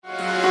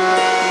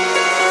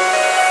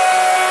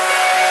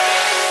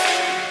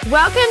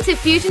Welcome to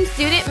Fusion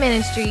Student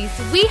Ministries.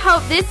 We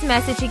hope this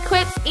message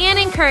equips and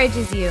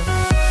encourages you.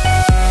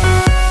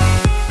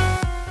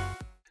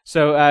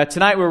 So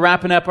tonight we're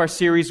wrapping up our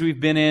series we've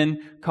been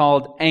in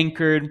called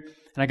Anchored.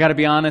 And I got to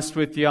be honest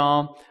with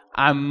y'all,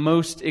 I'm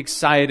most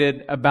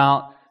excited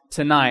about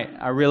tonight.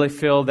 I really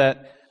feel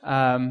that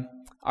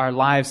our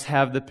lives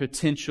have the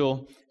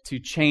potential to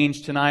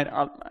change tonight.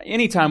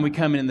 Anytime we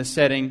come in the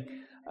setting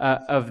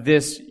of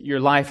this, your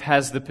life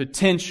has the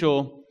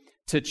potential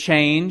to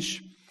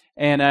change.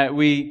 And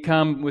we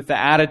come with the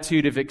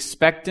attitude of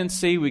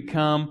expectancy. We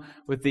come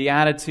with the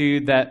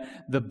attitude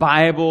that the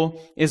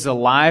Bible is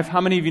alive.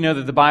 How many of you know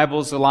that the Bible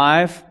is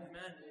alive?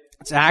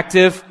 It's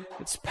active,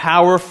 it's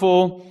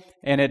powerful,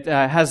 and it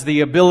has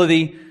the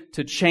ability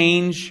to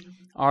change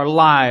our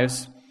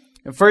lives.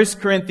 In 1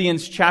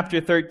 Corinthians chapter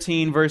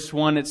 13, verse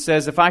 1, it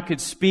says, "If I could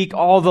speak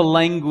all the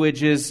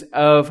languages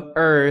of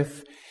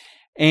earth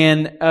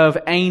and of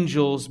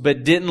angels,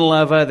 but didn't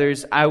love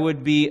others, I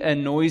would be a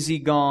noisy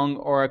gong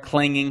or a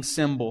clanging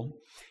cymbal.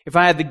 If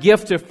I had the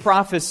gift of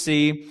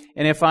prophecy,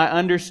 and if I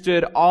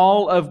understood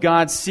all of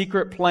God's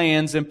secret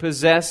plans and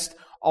possessed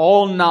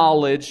all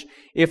knowledge,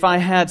 if I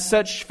had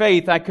such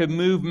faith I could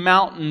move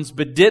mountains,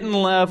 but didn't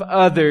love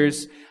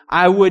others,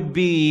 I would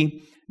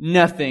be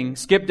nothing."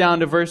 Skip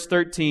down to verse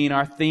 13,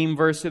 our theme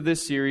verse of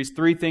this series.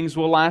 3 things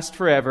will last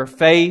forever: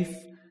 faith,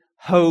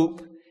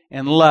 hope,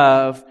 and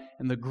love.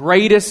 And the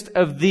greatest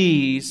of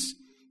these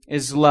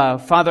is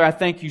love. Father, I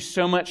thank you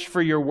so much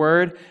for your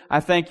word.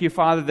 I thank you,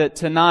 Father, that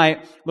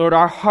tonight, Lord,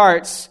 our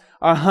hearts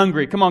are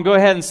hungry. Come on, go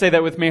ahead and say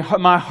that with me.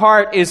 My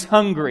heart is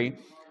hungry.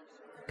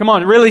 Come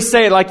on, really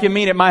say it like you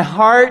mean it. My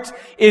heart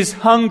is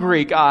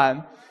hungry,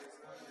 God.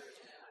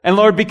 And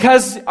Lord,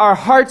 because our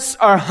hearts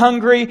are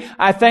hungry,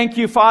 I thank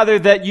you, Father,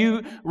 that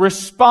you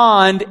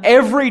respond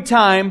every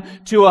time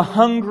to a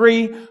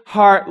hungry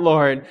heart,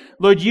 Lord.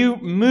 Lord, you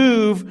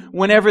move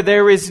whenever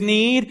there is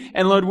need.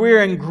 And Lord,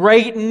 we're in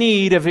great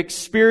need of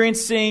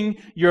experiencing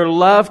your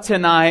love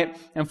tonight.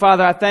 And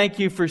Father, I thank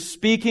you for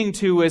speaking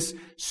to us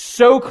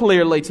so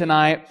clearly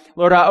tonight.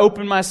 Lord, I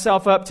open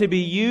myself up to be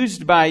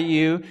used by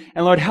you.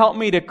 And Lord, help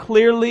me to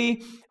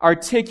clearly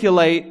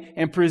articulate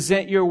and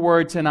present your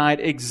word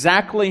tonight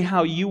exactly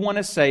how you want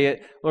to say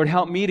it. Lord,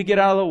 help me to get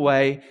out of the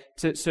way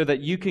so that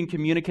you can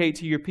communicate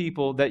to your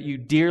people that you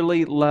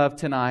dearly love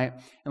tonight.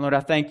 And Lord, I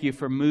thank you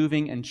for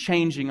moving and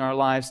changing our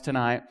lives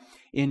tonight.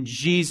 In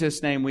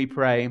Jesus' name we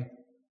pray.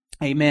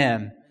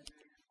 Amen.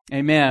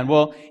 Amen.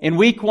 Well, in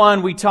week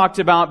 1, we talked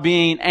about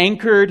being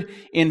anchored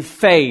in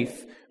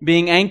faith.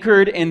 Being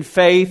anchored in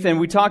faith. And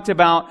we talked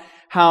about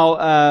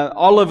how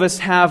all of us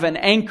have an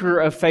anchor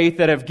of faith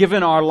that have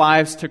given our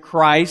lives to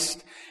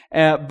Christ.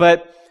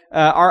 But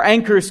our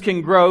anchors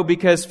can grow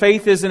because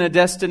faith isn't a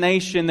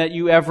destination that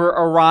you ever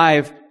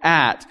arrive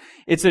at.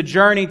 It's a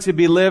journey to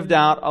be lived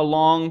out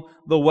along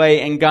the way.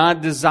 And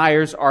God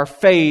desires our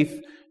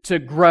faith to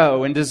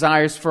grow and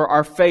desires for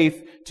our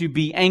faith to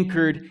be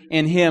anchored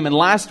in Him. And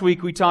last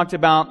week we talked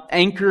about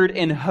anchored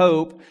in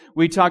hope.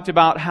 We talked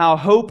about how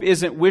hope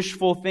isn't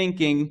wishful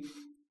thinking,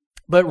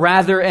 but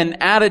rather an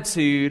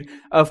attitude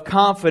of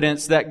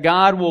confidence that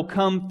God will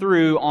come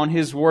through on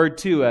His word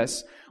to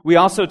us. We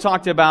also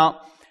talked about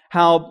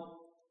how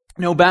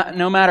no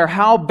matter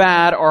how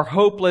bad or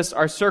hopeless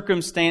our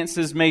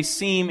circumstances may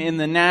seem in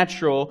the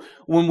natural,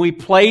 when we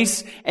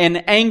place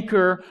and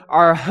anchor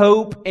our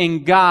hope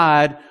in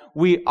God,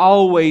 we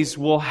always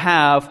will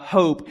have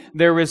hope.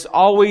 There is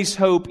always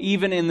hope,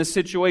 even in the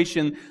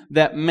situation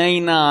that may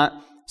not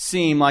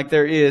seem like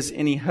there is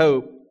any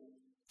hope.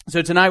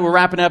 So tonight we're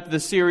wrapping up the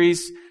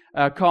series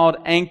called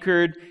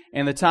Anchored,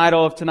 and the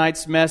title of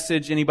tonight's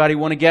message, anybody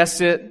want to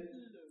guess it?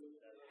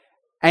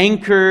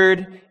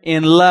 Anchored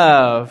in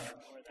Love.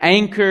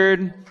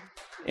 Anchored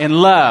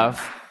in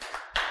Love.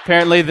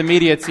 Apparently the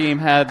media team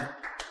had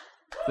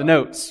the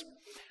notes.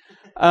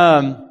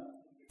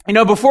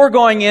 Before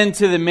going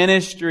into the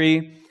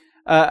ministry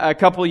a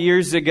couple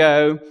years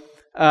ago,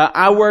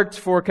 I worked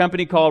for a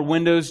company called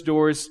Windows,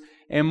 Doors,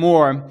 and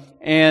More.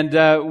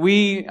 And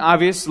we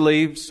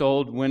obviously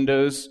sold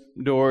windows,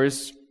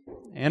 doors,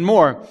 and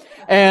more.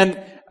 And,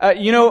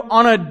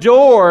 on a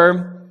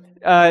door,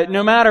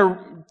 no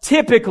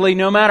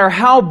matter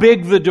how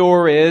big the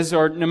door is,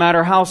 or no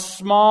matter how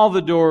small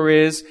the door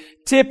is,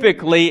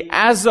 typically,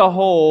 as a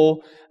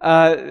whole,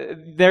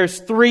 there's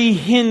 3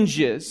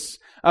 hinges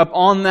up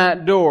on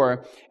that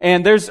door.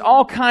 And there's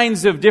all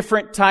kinds of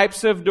different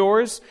types of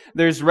doors.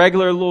 There's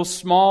regular little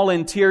small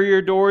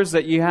interior doors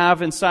that you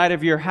have inside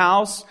of your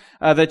house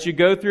that you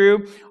go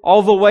through,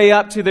 all the way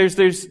up to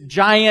there's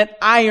giant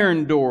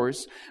iron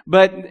doors.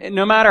 But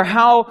no matter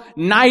how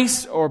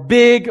nice or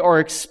big or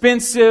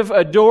expensive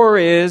a door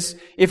is,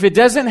 if it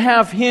doesn't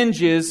have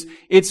hinges,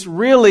 it's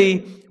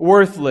really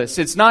worthless.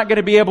 It's not going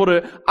to be able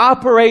to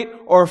operate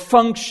or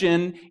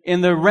function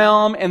in the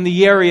realm and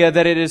the area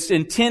that it is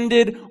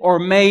intended or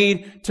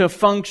made to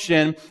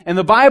function. And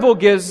the Bible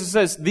gives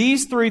us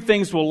these 3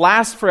 things will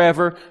last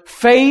forever: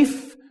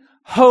 faith,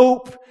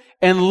 hope,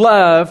 and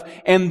love.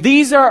 And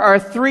these are our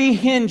three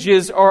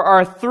hinges or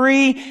our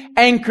three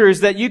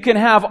anchors that you can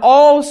have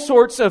all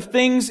sorts of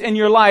things in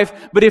your life.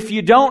 But if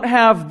you don't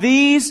have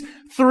these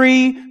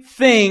three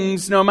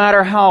things, no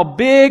matter how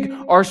big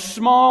or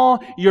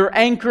small your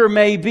anchor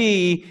may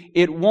be,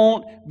 it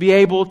won't be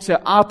able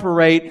to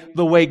operate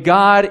the way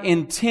God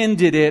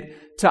intended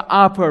it to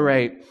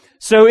operate.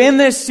 So in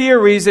this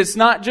series, it's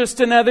not just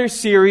another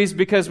series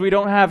because we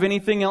don't have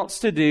anything else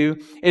to do.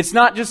 It's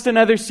not just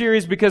another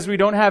series because we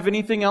don't have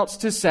anything else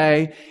to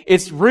say.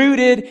 It's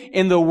rooted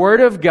in the Word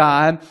of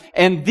God.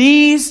 And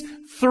these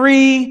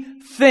three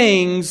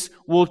things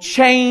will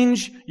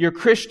change your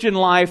Christian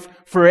life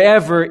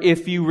forever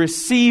if you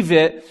receive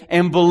it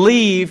and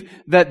believe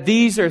that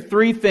these are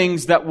three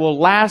things that will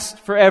last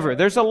forever.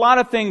 There's a lot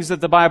of things that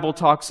the Bible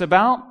talks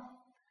about,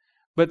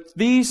 but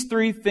these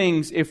three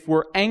things, if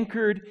we're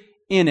anchored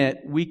in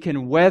it, we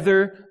can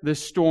weather the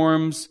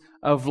storms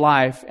of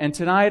life. And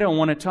tonight I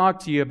want to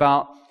talk to you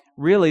about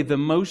really the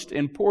most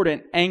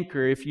important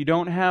anchor. If you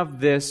don't have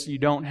this, you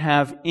don't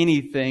have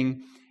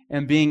anything.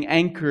 And being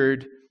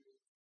anchored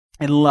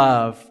in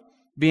love.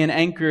 Being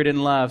anchored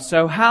in love.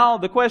 So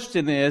the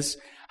question is,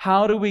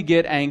 how do we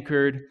get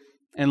anchored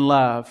in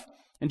love?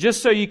 And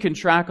just so you can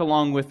track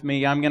along with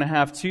me, I'm going to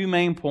have two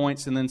main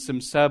points and then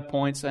some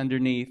sub-points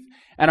underneath.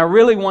 And I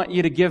really want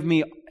you to give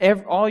me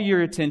all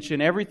your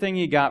attention, everything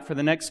you got for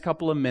the next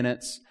couple of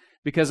minutes,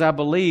 because I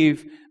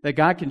believe that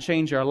God can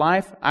change our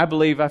life. I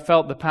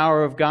felt the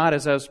power of God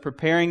as I was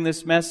preparing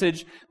this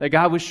message, that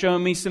God was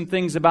showing me some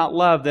things about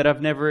love that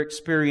I've never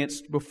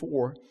experienced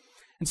before.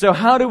 And so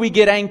how do we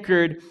get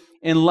anchored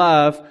in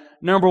love?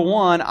 Number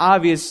one,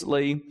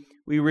 obviously,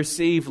 we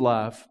receive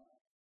love.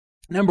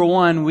 Number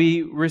one,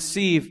 we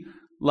receive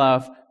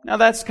love. Now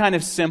that's kind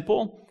of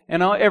simple.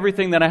 And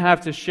everything that I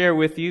have to share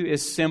with you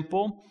is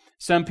simple.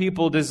 Some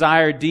people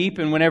desire deep,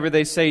 and whenever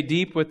they say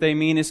deep, what they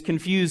mean is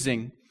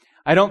confusing.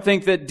 I don't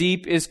think that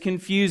deep is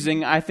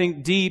confusing. I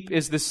think deep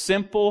is the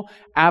simple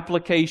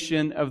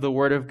application of the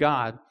Word of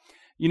God.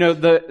 You know,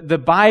 the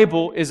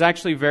Bible is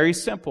actually very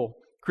simple.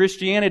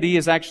 Christianity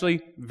is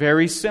actually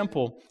very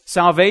simple.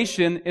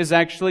 Salvation is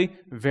actually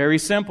very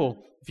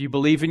simple. If you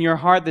believe in your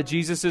heart that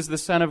Jesus is the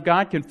Son of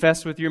God,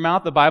 confess with your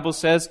mouth, the Bible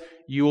says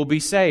you will be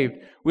saved.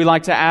 We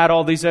like to add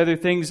all these other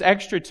things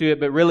extra to it,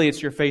 but really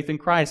it's your faith in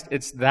Christ.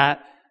 It's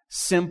that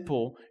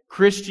simple.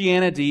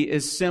 Christianity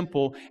is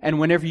simple, and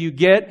whenever you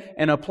get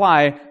and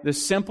apply the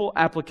simple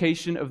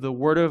application of the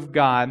Word of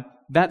God,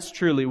 that's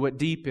truly what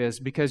deep is,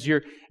 because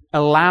you're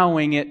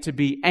allowing it to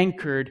be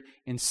anchored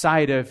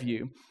inside of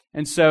you.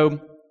 And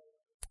so,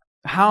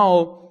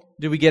 how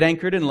do we get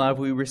anchored in love?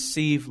 We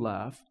receive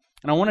love.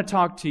 And I want to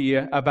talk to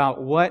you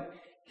about what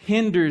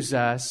hinders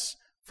us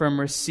from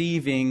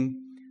receiving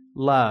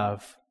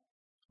love.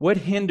 What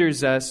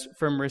hinders us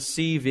from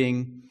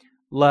receiving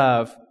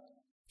love?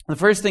 The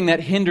first thing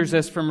that hinders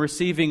us from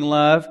receiving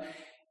love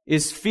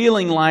is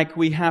feeling like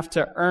we have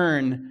to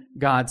earn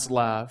God's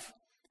love.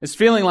 It's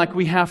feeling like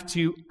we have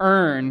to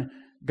earn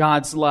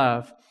God's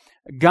love.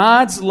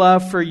 God's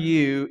love for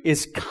you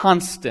is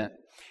constant.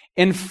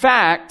 In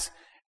fact,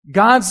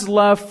 God's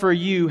love for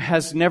you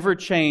has never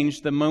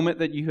changed the moment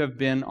that you have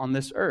been on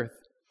this earth.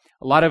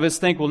 A lot of us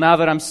think, well, now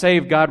that I'm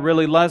saved, God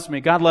really loves me.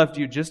 God loved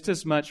you just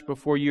as much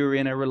before you were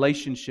in a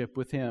relationship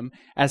with Him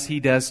as He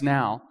does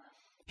now.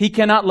 He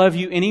cannot love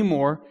you any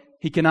more.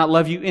 He cannot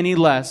love you any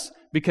less,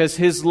 because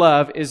His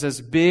love is as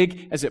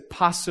big as it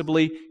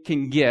possibly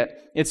can get.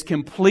 It's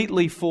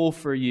completely full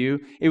for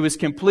you. It was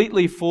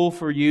completely full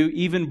for you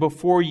even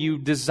before you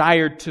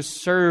desired to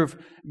serve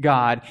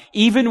God.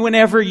 Even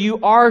whenever you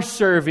are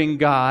serving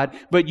God,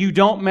 but you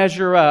don't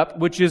measure up,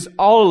 which is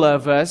all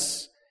of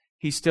us,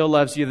 He still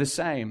loves you the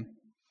same.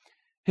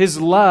 His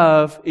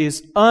love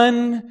is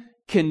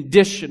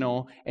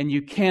unconditional, and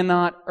you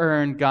cannot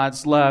earn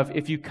God's love.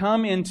 If you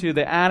come into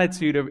the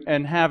attitude of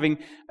and having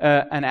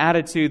an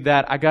attitude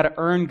that I got to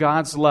earn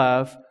God's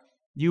love,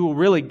 you will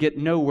really get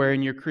nowhere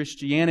in your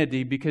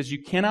Christianity, because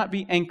you cannot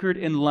be anchored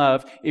in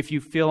love if you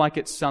feel like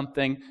it's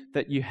something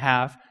that you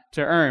have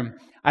to earn.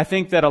 I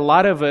think that a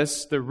lot of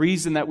us, the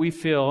reason that we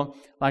feel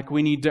like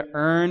we need to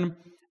earn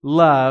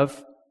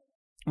love,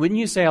 wouldn't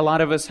you say a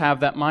lot of us have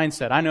that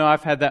mindset? I know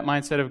I've had that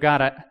mindset of,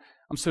 God,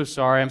 I'm so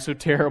sorry, I'm so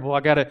terrible. I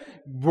got to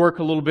work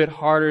a little bit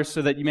harder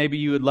so that maybe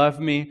you would love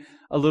me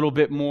a little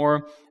bit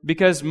more.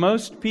 Because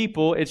most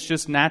people, it's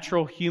just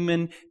natural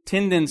human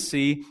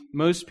tendency.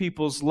 Most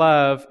people's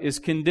love is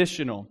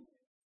conditional.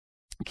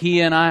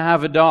 Kia and I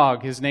have a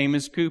dog. His name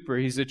is Cooper.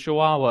 He's a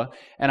Chihuahua.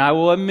 And I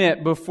will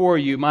admit before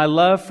you, my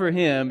love for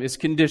him is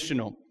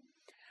conditional.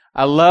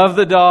 I love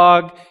the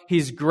dog.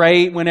 He's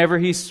great whenever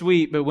he's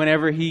sweet, but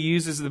whenever he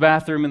uses the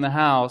bathroom in the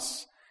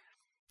house,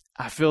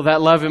 I feel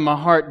that love in my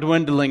heart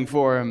dwindling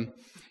for him.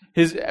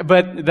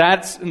 But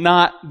that's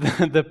not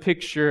the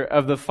picture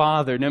of the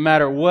Father. No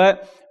matter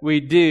what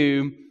we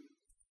do,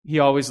 He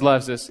always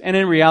loves us. And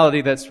in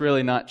reality, that's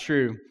really not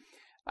true.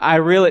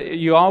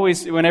 You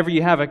always, whenever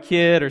you have a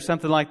kid or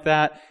something like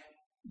that,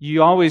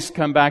 you always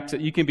come back to,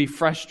 you can be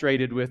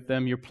frustrated with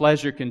them, your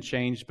pleasure can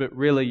change, but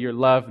really your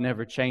love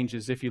never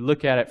changes. If you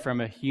look at it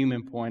from a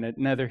human point,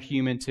 another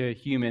human to a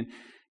human,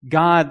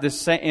 God,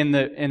 in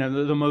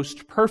the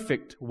most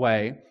perfect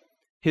way,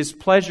 His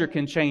pleasure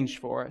can change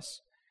for us.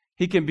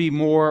 He can be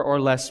more or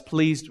less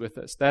pleased with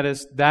us. That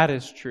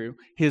is true.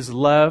 His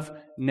love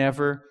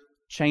never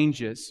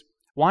changes.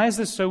 Why is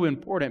this so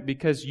important?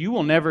 Because you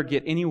will never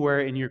get anywhere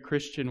in your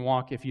Christian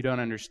walk if you don't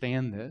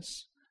understand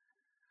this.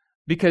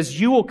 Because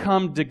you will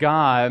come to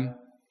God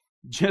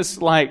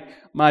just like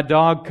my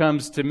dog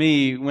comes to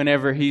me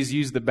whenever he's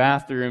used the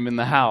bathroom in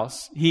the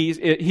house. He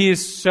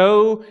is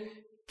so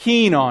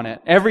keen on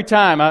it. Every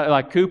time,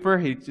 like Cooper,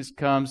 he just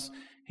comes,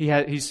 he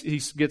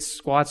gets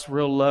squats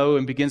real low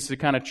and begins to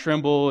kind of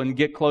tremble and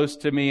get close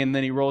to me, and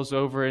then he rolls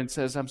over and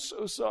says, "I'm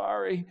so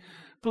sorry,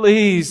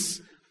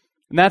 please."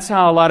 And that's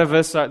how a lot of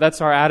us are.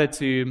 That's our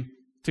attitude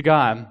to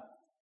God.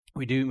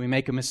 We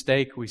make a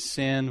mistake, we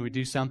sin, we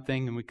do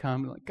something, and we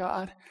come like,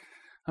 "God,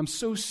 I'm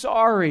so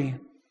sorry."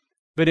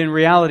 But in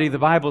reality, the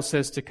Bible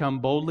says to come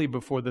boldly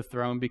before the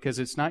throne, because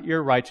it's not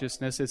your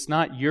righteousness, it's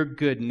not your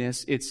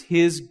goodness, it's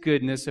His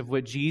goodness of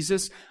what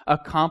Jesus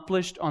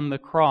accomplished on the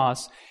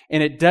cross.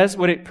 And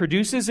what it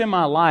produces in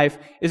my life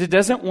is it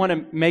doesn't want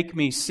to make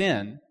me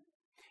sin.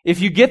 If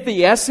you get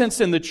the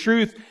essence and the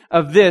truth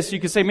of this, you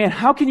can say, "Man,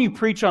 how can you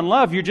preach on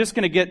love? You're just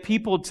going to get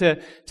people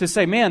to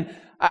say, man,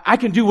 I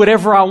can do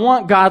whatever I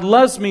want. God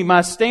loves me.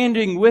 My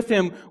standing with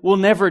Him will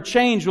never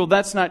change." Well,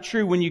 that's not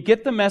true. When you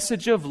get the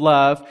message of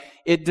love,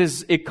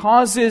 it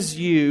causes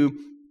you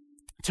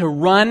to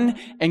run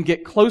and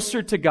get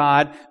closer to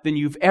God than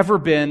you've ever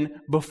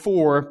been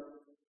before,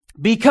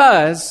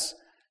 because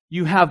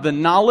you have the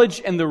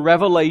knowledge and the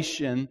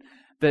revelation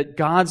that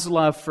God's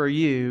love for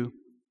you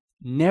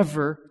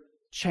never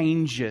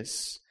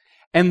changes.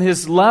 And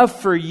His love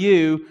for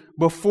you,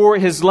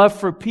 His love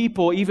for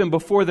people, even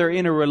before they're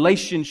in a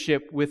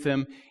relationship with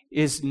Him,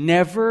 is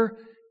never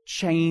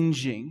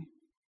changing.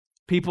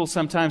 People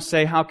sometimes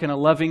say, "How can a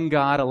loving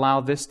God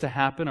allow this to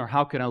happen?" Or,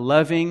 "How can a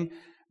loving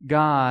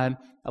God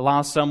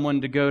allow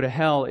someone to go to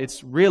hell?"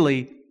 It's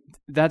really,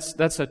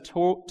 that's a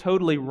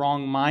totally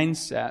wrong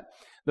mindset.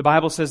 The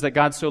Bible says that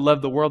God so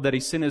loved the world that He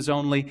sent His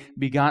only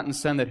begotten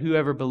Son, that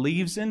whoever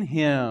believes in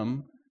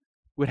Him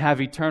would have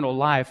eternal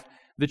life.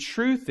 The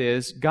truth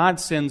is, God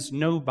sends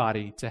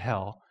nobody to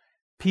hell.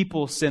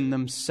 People send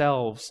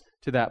themselves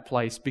to that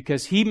place,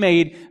 because He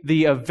made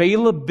the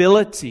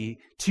availability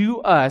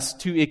to us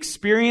to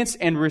experience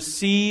and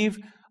receive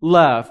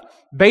love.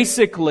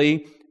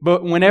 Basically,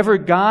 but whenever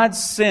God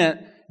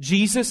sent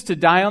Jesus to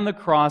die on the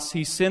cross,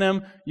 He sent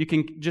Him, you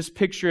can just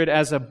picture it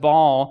as a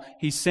ball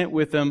He sent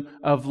with Him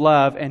of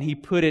love, and He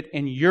put it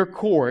in your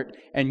court,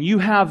 and you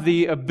have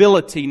the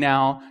ability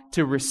now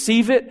to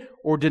receive it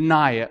or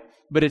deny it.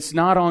 But it's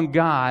not on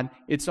God,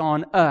 it's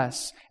on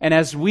us. And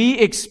as we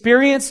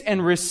experience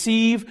and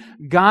receive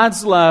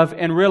God's love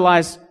and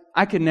realize,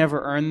 I could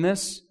never earn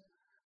this,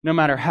 no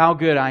matter how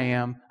good I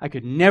am, I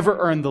could never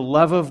earn the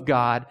love of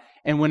God.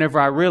 And whenever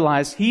I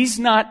realize He's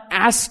not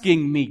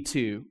asking me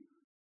to,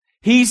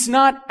 He's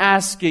not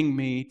asking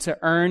me to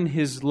earn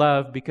His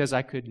love, because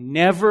I could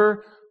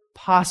never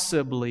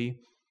possibly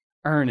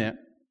earn it.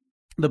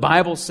 The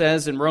Bible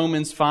says in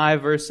Romans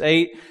 5 verse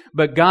 8,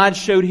 "But God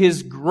showed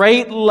His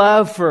great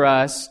love for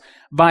us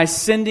by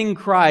sending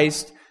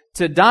Christ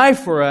to die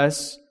for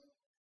us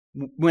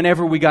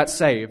whenever we got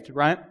saved."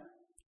 Right?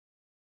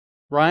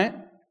 Right?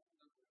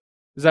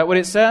 Is that what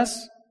it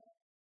says?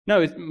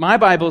 No, my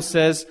Bible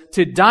says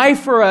to die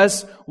for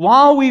us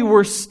while we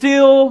were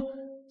still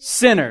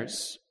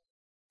sinners.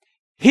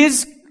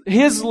 His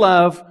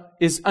love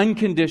is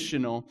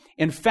unconditional.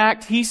 In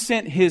fact, He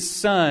sent His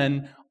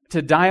Son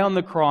to die on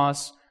the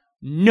cross,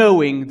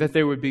 knowing that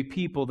there would be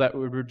people that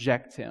would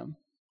reject Him.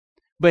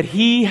 But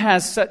He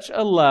has such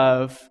a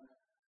love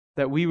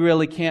that we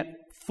really can't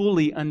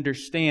fully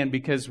understand,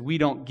 because we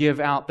don't give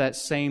out that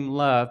same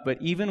love.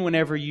 But even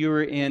whenever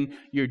you're in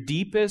your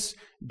deepest,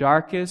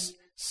 darkest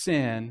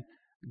sin,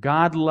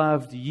 God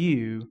loved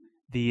you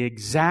the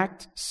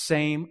exact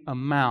same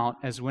amount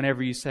as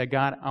whenever you say,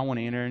 "God, I want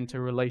to enter into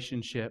a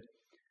relationship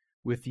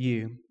with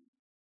you."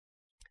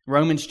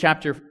 Romans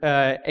chapter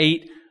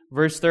 8,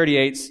 verse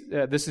 38,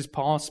 this is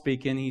Paul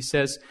speaking. He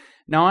says,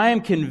 "Now I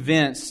am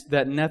convinced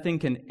that nothing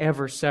can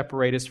ever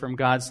separate us from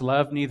God's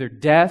love, neither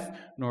death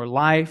nor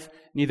life,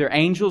 neither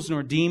angels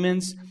nor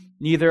demons,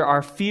 neither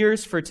our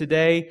fears for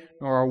today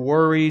nor our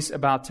worries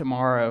about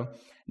tomorrow.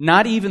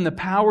 Not even the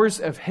powers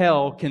of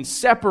hell can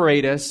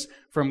separate us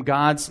from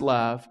God's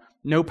love.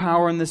 No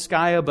power in the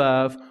sky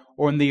above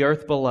or in the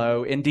earth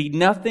below. Indeed,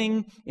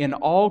 nothing in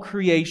all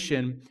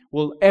creation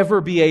will ever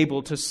be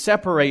able to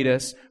separate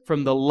us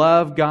from the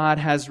love God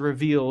has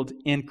revealed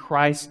in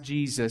Christ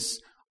Jesus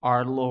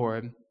our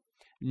Lord."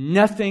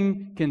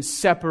 Nothing can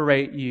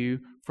separate you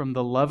from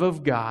the love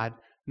of God,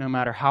 no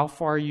matter how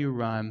far you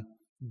run.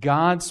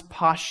 God's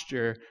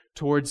posture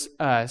towards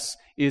us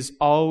is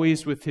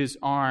always with His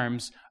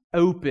arms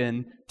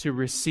open to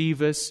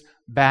receive us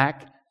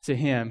back to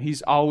Him.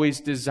 He's always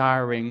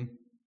desiring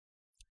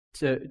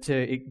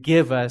to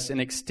give us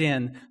and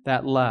extend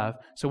that love.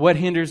 So what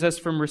hinders us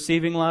from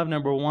receiving love?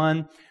 Number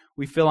one,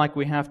 we feel like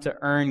we have to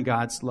earn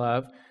God's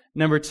love.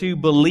 Number two,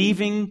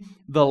 believing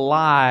the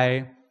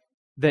lie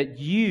that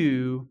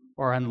you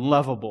are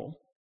unlovable.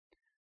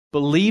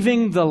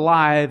 Believing the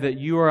lie that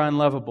you are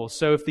unlovable.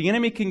 So if the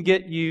enemy can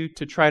get you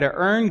to try to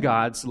earn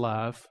God's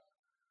love,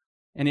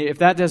 and if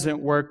that doesn't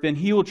work, then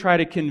he will try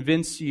to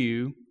convince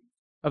you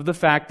of the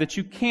fact that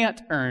you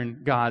can't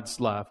earn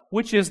God's love,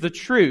 which is the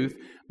truth,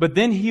 but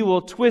then he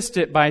will twist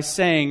it by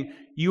saying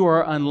you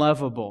are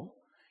unlovable.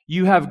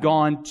 You have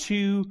gone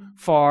too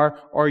far,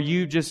 or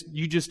you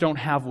just don't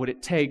have what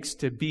it takes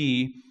to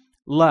be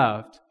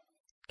loved.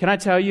 Can I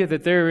tell you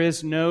that there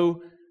is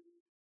no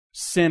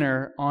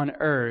sinner on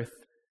earth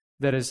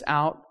that is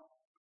out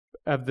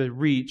of the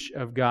reach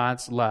of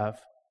God's love?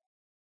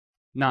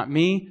 Not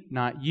me,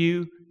 not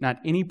you, not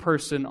any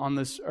person on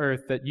this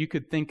earth that you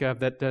could think of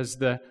that does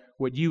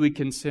what you would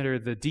consider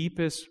the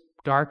deepest,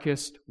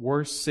 darkest,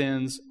 worst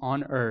sins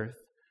on earth.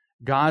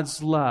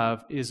 God's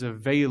love is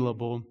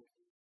available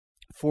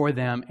for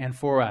them and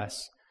for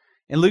us.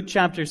 In Luke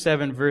chapter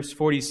 7, verse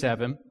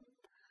 47,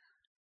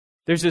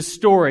 there's a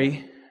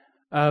story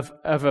of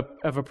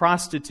a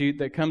prostitute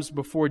that comes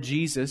before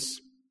Jesus,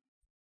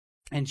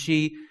 and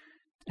she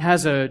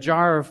has a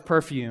jar of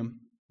perfume.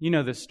 You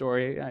know this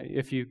story.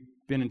 If you've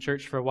been in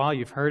church for a while,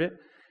 you've heard it.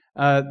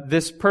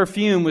 This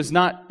perfume was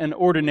not an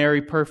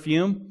ordinary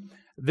perfume.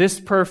 This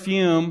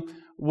perfume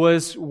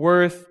was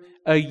worth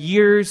a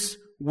year's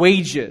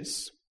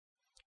wages.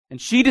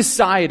 And she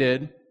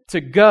decided to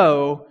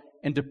go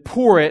and to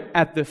pour it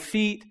at the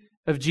feet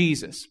of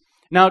Jesus.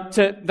 Now,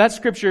 that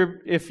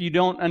scripture, if you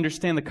don't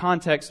understand the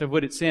context of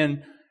what it's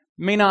in,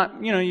 may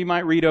not, you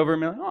might read over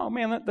and be like, oh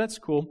man, that's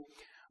cool.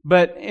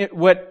 But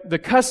what the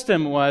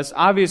custom was,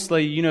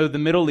 obviously, the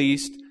Middle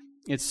East,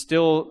 it's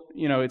still,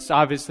 it's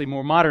obviously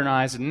more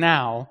modernized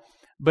now,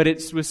 but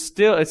it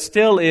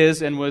still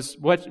is and was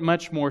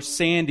much more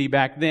sandy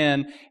back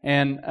then.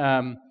 And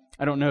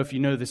I don't know if you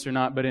know this or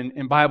not, but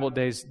in Bible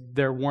days,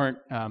 there weren't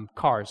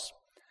cars.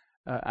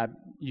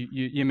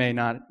 You may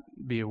not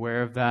be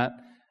aware of that.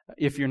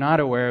 If you're not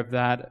aware of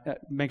that,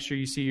 make sure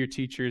you see your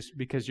teachers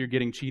because you're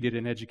getting cheated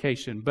in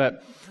education.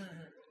 But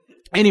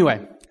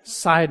anyway,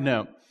 side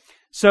note.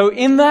 So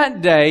in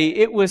that day,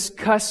 it was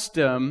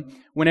custom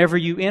whenever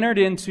you entered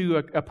into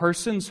a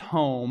person's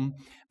home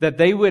that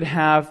they would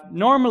have,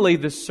 normally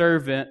the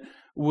servant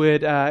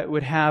would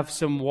have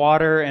some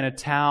water and a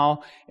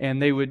towel, and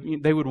they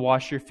would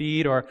wash your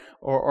feet,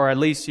 or at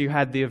least you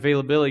had the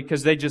availability,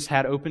 because they just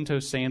had open-toe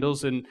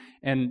sandals and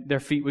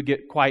their feet would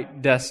get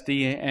quite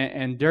dusty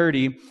and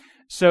dirty.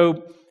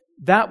 So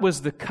that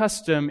was the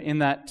custom in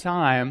that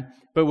time.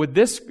 But what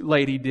this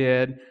lady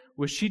did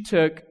was she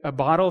took a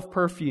bottle of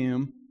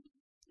perfume,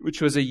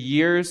 which was a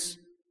year's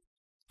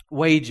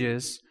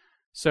wages.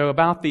 So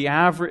about the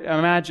average,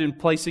 imagine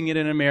placing it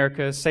in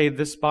America, say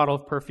this bottle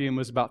of perfume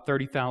was about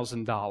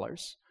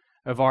 $30,000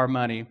 of our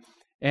money,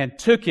 and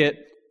took it,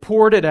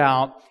 poured it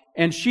out,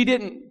 and she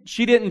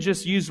didn't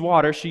just use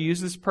water, she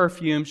used this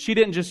perfume. She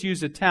didn't just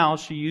use a towel,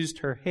 she used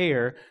her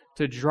hair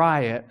to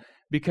dry it,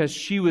 because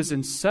she was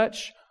in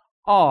such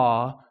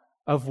awe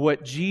of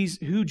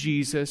who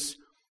Jesus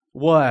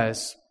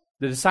was.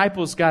 The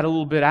disciples got a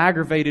little bit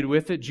aggravated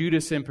with it.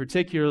 Judas in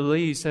particular,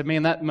 he said,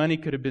 man, that money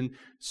could have been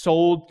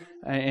sold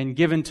and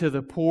given to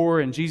the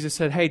poor. And Jesus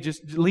said, hey,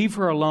 just leave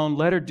her alone.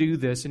 Let her do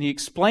this. And he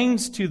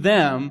explains to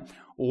them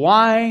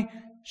why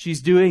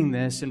she's doing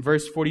this. In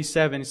verse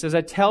 47, he says,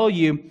 I tell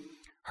you,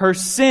 her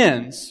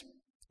sins,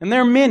 and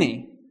there are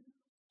many,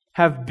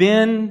 have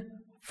been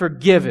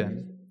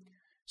forgiven.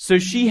 So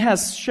she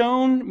has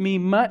shown me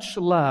much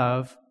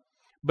love,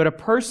 but a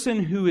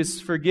person who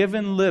is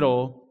forgiven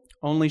little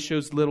only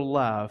shows little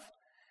love.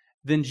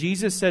 Then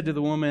Jesus said to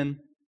the woman,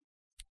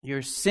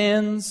 your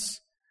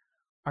sins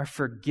are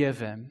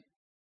forgiven.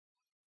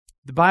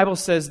 The Bible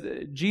says,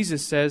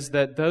 Jesus says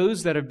that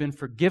those that have been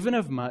forgiven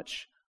of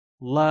much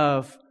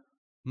love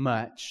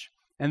much.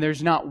 And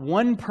there's not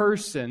one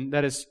person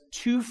that is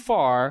too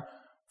far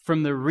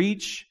from the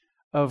reach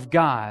of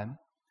God.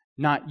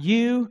 Not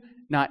you,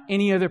 not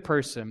any other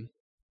person.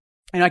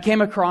 And I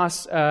came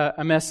across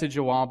a message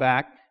a while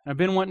back, and I've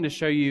been wanting to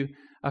show you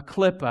a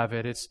clip of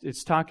it.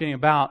 It's talking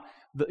about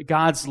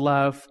God's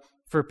love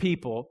for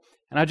people.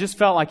 And I just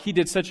felt like he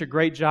did such a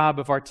great job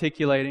of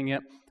articulating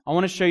it. I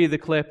want to show you the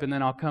clip, and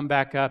then I'll come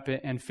back up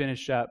and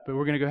finish up. But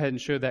we're going to go ahead and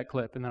show that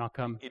clip, and then I'll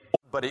come.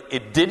 But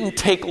it didn't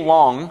take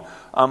long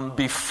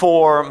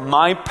before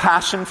my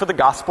passion for the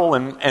gospel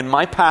and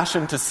my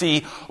passion to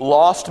see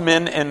lost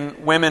men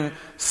and women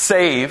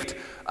saved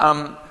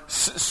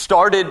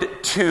started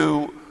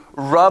to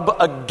rub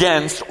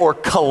against or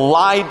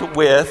collide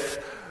with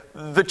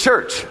the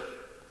church.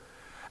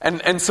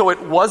 And so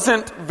it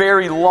wasn't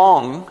very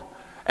long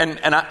And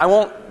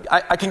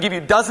I can give you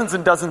dozens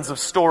and dozens of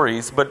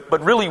stories,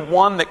 but really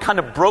one that kind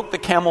of broke the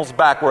camel's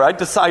back, where I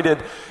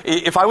decided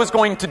if I was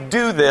going to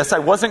do this, I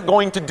wasn't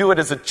going to do it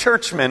as a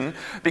churchman,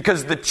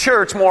 because the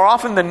church, more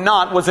often than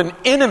not, was an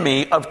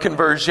enemy of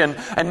conversion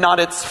and not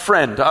its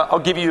friend. I'll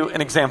give you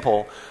an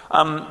example.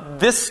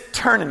 This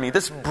turn in me,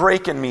 this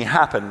break in me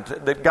happened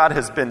that God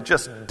has been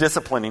just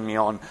disciplining me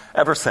on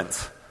ever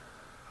since.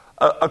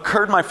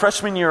 Occurred my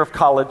freshman year of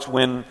college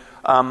when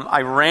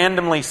I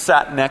randomly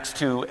sat next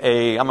to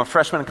I'm a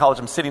freshman in college,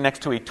 I'm sitting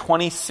next to a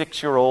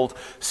 26-year-old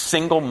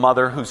single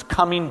mother who's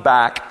coming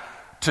back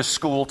to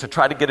school to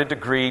try to get a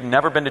degree,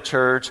 never been to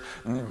church,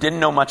 didn't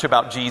know much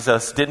about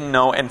Jesus,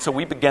 and so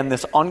we began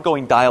this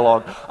ongoing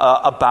dialogue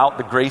about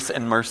the grace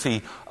and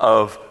mercy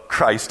of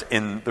Christ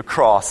in the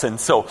cross. And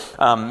so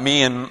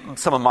me and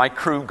some of my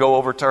crew go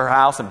over to her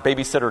house and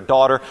babysit her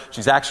daughter.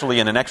 She's actually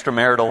in an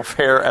extramarital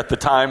affair at the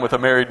time with a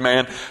married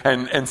man.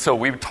 And so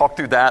we talk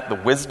through that, the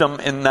wisdom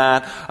in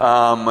that.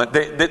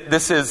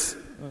 This is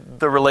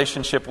the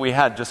relationship we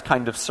had, just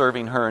kind of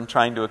serving her and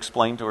trying to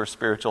explain to her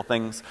spiritual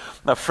things.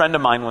 A friend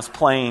of mine was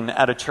playing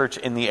at a church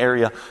in the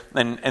area,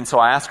 and so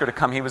I asked her to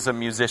come. He was a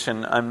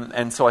musician,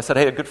 and so I said,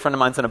 hey, a good friend of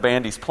mine's in a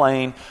band, he's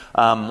playing.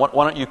 Why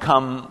don't you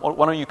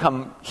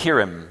come hear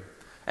him?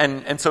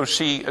 And so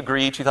she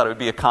agreed. She thought it would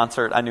be a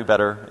concert. I knew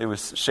better. It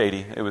was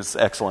shady. It was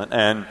excellent.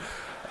 And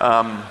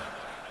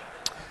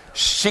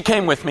she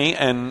came with me,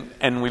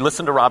 and we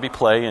listened to Robbie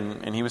play,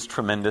 and he was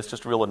tremendous,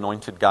 just a real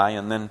anointed guy.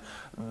 And then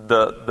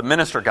the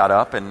minister got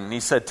up, and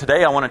he said,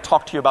 today I want to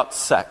talk to you about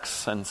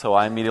sex. And so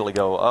I immediately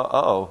go,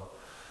 uh-oh,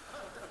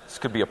 this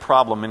could be a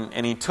problem.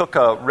 And he took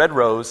a red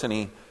rose, and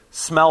he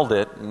smelled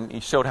it, and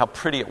he showed how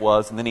pretty it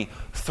was, and then he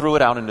threw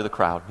it out into the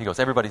crowd. He goes,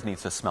 everybody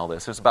needs to smell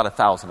this. There's about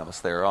 1,000 of us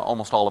there,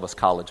 almost all of us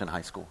college and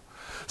high school.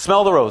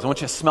 Smell the rose. I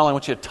want you to smell it. I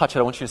want you to touch it.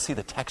 I want you to see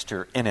the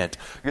texture in it.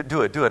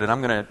 Do it, and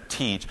I'm going to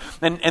teach.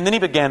 And then he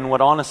began what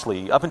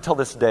honestly, up until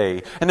this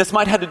day, and this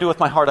might have to do with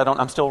my heart,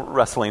 I'm still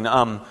wrestling,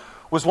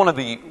 was one of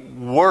the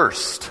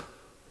worst,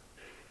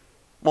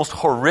 most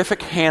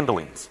horrific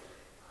handlings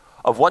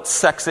of what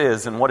sex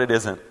is and what it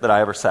isn't that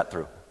I ever sat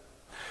through.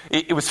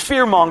 It was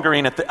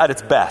fear-mongering at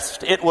its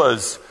best. It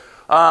was,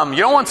 you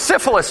don't want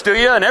syphilis, do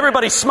you? And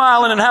everybody's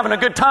smiling and having a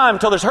good time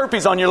until there's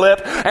herpes on your lip,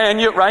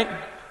 right?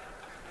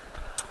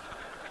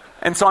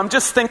 And so I'm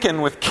just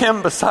thinking with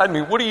Kim beside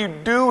me, what are you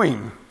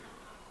doing?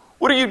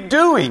 What are you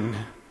doing?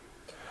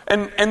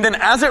 And then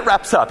as it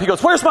wraps up, he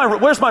goes, where's my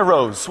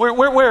rose?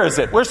 Where is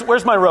it?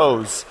 Where's my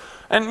rose?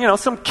 And,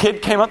 some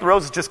kid came up, the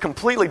rose is just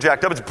completely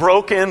jacked up. It's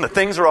broken, the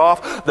things are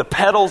off, the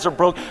petals are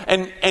broken.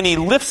 And he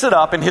lifts it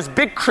up, and his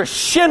big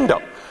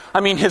crescendo,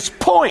 his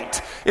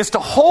point is to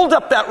hold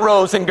up that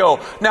rose and go,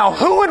 now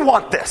who would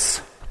want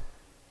this?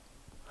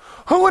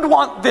 Who would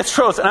want this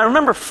rose? And I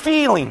remember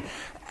feeling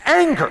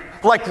anger,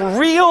 like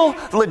real,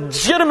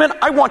 legitimate,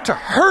 I want to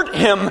hurt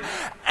him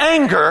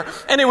anger.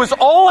 And it was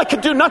all I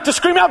could do not to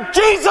scream out,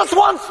 Jesus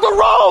wants the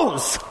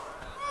rose!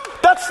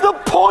 That's the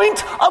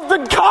point of the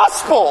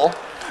gospel,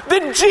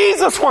 that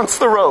Jesus wants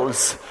the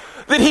rose.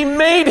 That he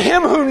made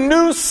him who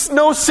knew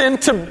no sin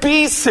to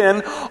be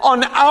sin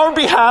on our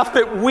behalf,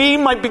 that we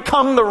might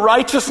become the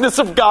righteousness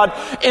of God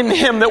in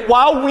him. That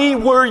while we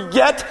were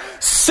yet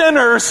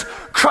sinners,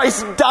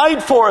 Christ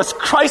died for us.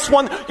 Christ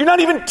won. You're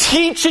not even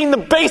teaching the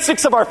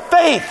basics of our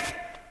faith.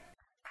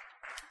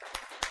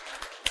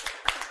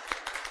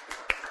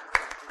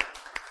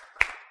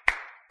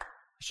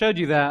 I showed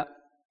you that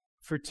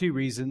for two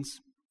reasons.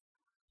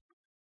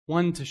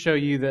 One, to show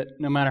you that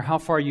no matter how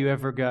far you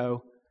ever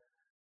go,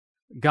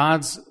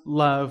 God's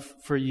love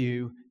for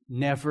you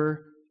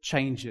never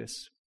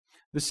changes.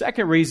 The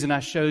second reason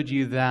I showed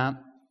you that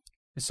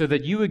is so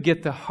that you would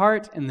get the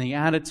heart and the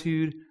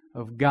attitude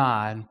of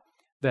God,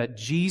 that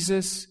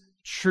Jesus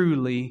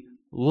truly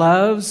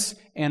loves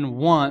and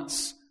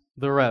wants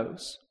the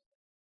rose.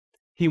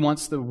 He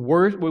wants the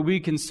worst, what we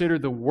consider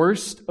the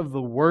worst of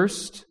the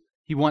worst.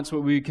 He wants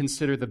what we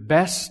consider the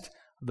best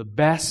of the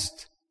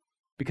best,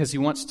 because he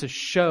wants to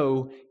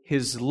show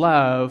his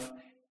love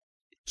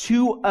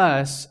to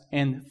us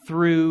and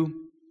through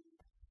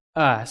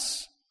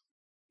us.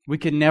 We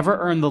can never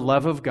earn the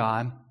love of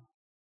God.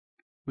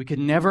 We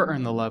can never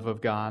earn the love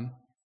of God.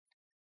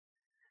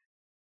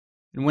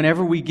 And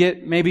whenever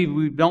maybe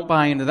we don't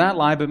buy into that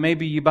lie, but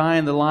maybe you buy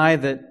into the lie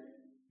that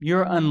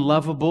you're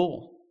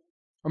unlovable.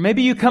 Or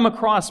maybe you come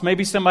across,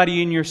 maybe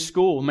somebody in your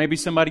school, maybe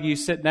somebody you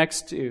sit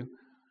next to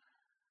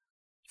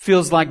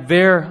feels like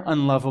they're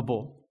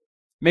unlovable.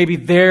 Maybe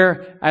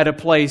they're at a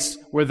place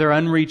where they're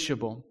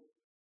unreachable.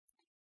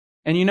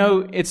 And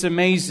it's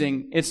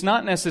amazing. It's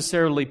not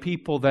necessarily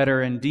people that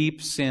are in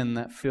deep sin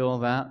that feel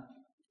that.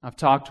 I've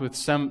talked with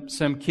some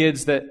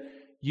kids that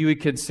you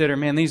would consider,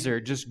 man, these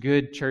are just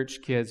good church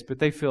kids, but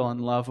they feel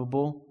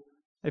unlovable.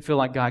 They feel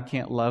like God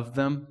can't love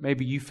them.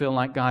 Maybe you feel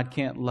like God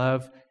can't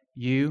love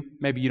you.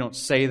 Maybe you don't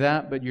say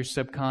that, but your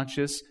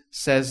subconscious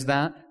says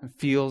that and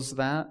feels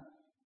that.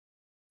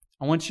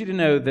 I want you to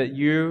know that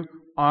you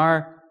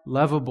are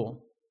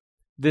lovable.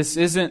 This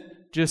isn't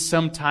just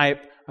some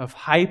type of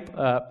hype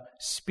up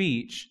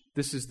speech.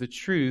 This is the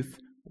truth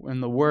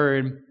in the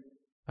Word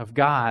of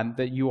God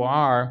that you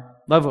are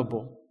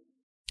lovable.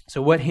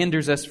 So what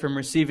hinders us from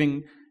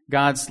receiving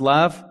God's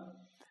love?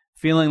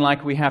 Feeling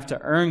like we have to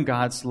earn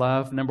God's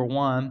love, number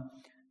one.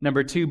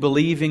 Number two,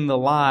 believing the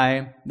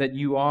lie that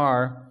you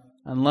are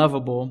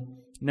unlovable.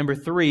 Number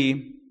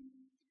three,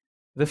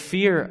 the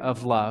fear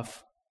of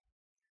love.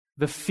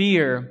 The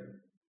fear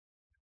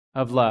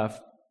of love.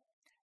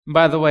 And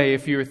by the way,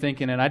 if you were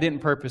thinking, and I didn't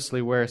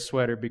purposely wear a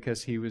sweater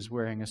because he was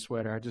wearing a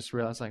sweater. I just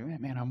realized, like,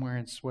 man, I'm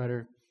wearing a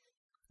sweater.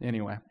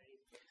 Anyway,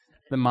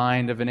 the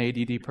mind of an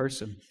ADD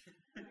person.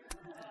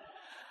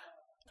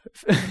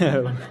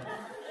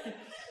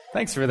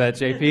 Thanks for that,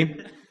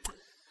 JP.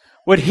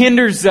 What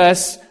hinders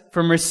us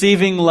from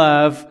receiving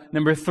love,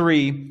 number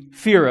three,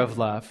 fear of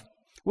love.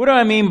 What do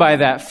I mean by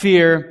that?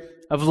 Fear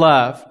of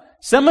love.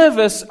 Some of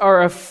us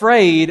are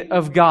afraid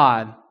of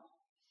God.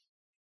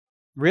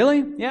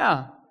 Really?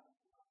 Yeah.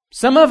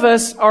 Some of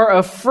us are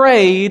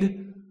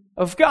afraid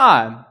of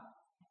God.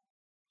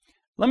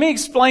 Let me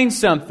explain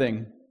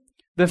something.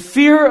 The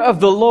fear of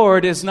the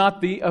Lord is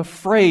not the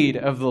afraid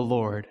of the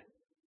Lord.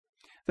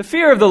 The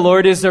fear of the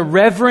Lord is a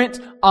reverent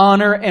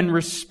honor and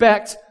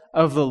respect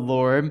of the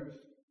Lord.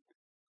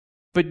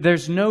 But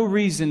there's no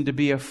reason to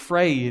be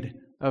afraid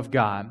of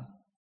God.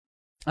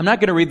 I'm not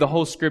going to read the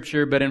whole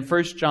scripture, but in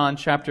 1 John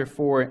chapter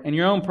 4, in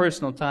your own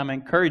personal time, I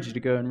encourage you to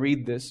go and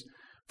read this.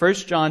 1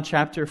 John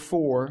chapter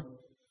 4,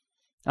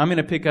 I'm going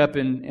to pick up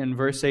in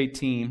verse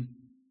 18.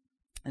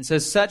 It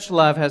says, "Such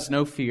love has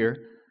no fear,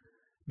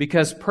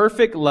 because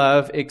perfect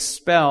love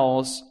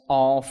expels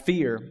all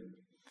fear.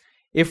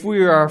 If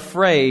we are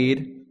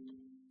afraid,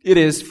 it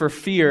is for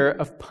fear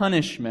of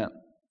punishment.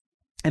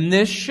 And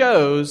this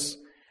shows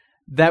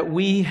that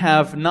we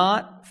have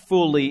not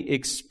fully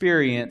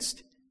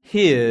experienced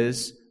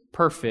His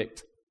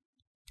perfect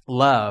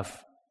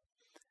love."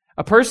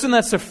 A person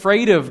that's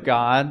afraid of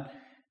God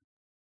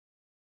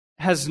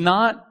has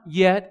not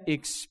yet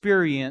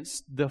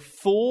experienced the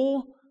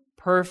full,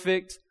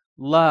 perfect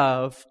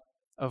love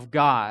of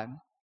God.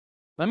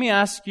 Let me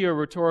ask you a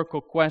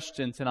rhetorical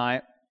question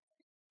tonight.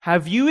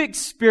 Have you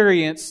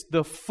experienced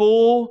the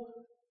full,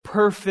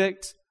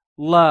 perfect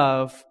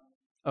love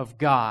of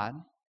God?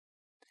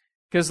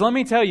 Because let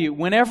me tell you,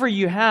 whenever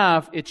you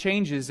have, it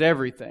changes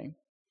everything.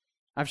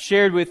 I've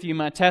shared with you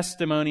my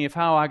testimony of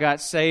how I got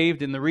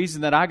saved, and the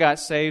reason that I got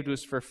saved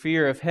was for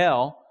fear of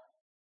hell,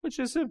 which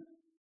is a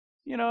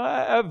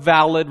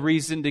valid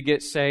reason to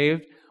get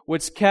saved.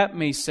 What's kept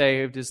me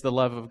saved is the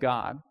love of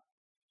God.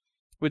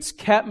 What's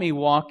kept me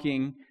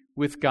walking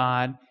with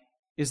God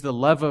is the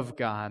love of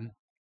God.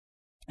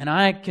 And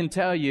I can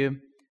tell you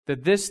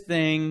that this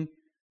thing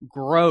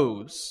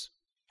grows.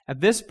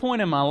 At this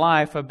point in my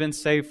life, I've been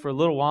saved for a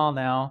little while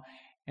now,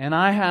 and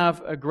I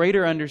have a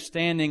greater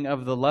understanding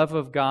of the love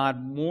of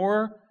God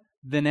more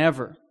than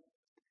ever.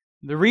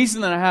 The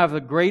reason that I have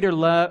a greater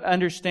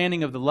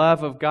understanding of the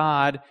love of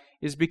God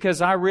is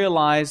because I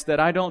realize that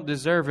I don't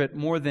deserve it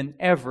more than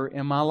ever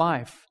in my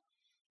life.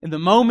 In the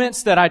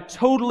moments that I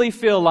totally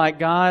feel like,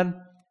 God,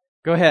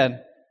 go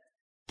ahead,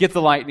 get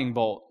the lightning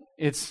bolt.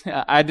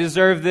 I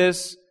deserve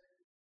this,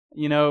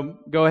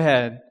 go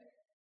ahead.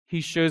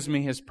 He shows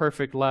me His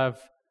perfect love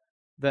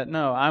that,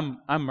 no,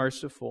 I'm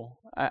merciful.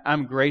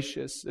 I'm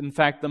gracious. In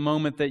fact, the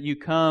moment that you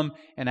come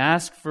and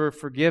ask for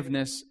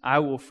forgiveness, I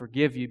will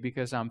forgive you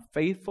because I'm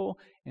faithful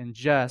and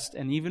just.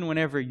 And even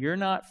whenever you're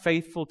not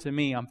faithful to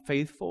me, I'm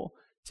faithful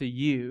to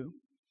you.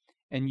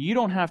 And you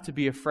don't have to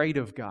be afraid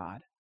of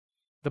God.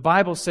 The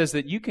Bible says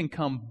that you can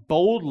come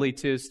boldly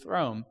to His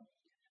throne,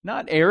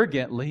 not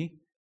arrogantly.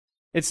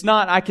 It's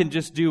not, I can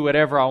just do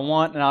whatever I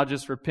want and I'll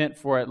just repent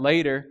for it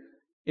later.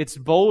 It's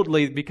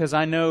boldly because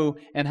I know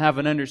and have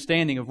an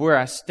understanding of where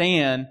I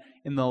stand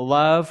in the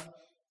love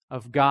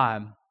of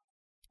God.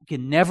 You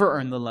can never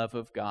earn the love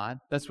of God.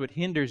 That's what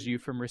hinders you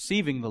from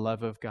receiving the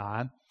love of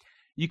God.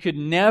 You could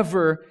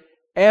never,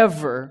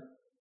 ever,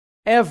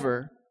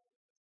 ever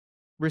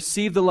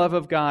receive the love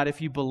of God if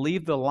you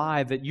believe the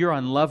lie that you're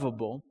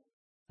unlovable.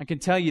 I can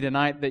tell you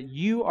tonight that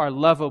you are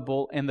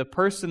lovable, and the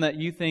person that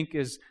you think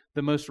is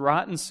the most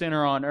rotten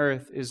sinner on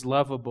earth is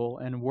lovable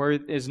and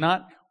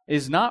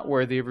is not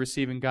worthy of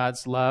receiving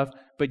God's love,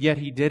 but yet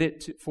He did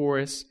it for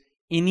us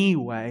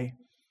anyway.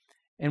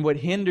 And what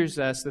hinders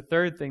us, the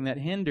third thing that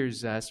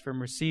hinders us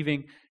from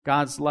receiving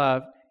God's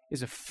love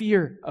is a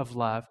fear of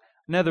love.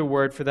 Another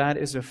word for that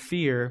is a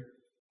fear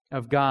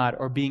of God,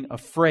 or being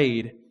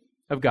afraid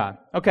of God.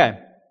 Okay,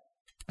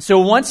 so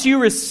once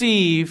you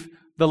receive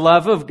the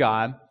love of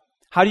God,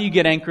 how do you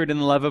get anchored in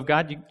the love of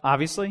God?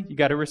 Obviously, you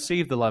got to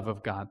receive the love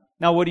of God.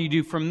 Now, what do you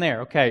do from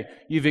there? Okay,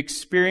 you've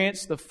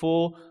experienced the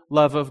full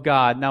love of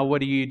God. Now,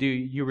 what do?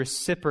 You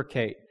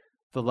reciprocate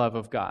the love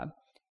of God.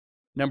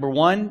 Number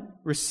one,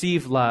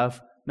 receive love.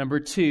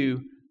 Number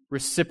two,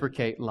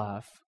 reciprocate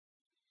love.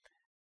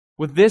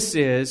 What this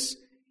is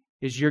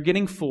you're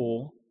getting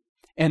full,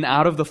 and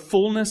out of the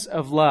fullness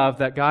of love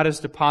that God is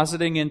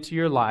depositing into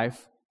your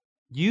life,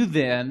 you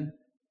then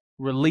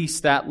release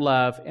that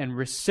love and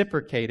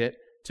reciprocate it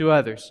to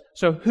others.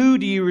 So who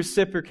do you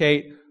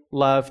reciprocate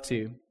love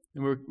to?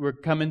 And we're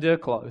coming to a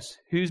close.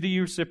 Who do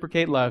you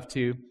reciprocate love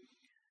to?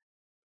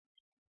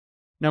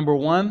 Number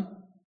one,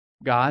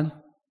 God.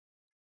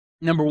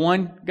 Number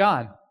one,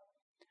 God.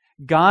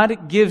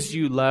 God gives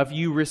you love.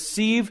 You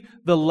receive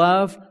the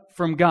love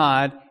from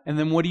God, and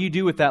then what do you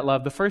do with that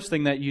love? The first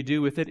thing that you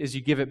do with it is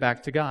you give it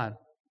back to God.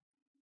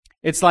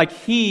 It's like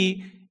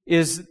He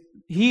is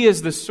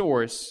the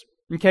source.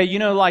 Okay, you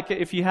know, like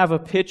if you have a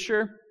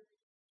pitcher,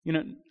 you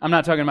know, I'm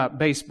not talking about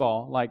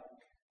baseball, like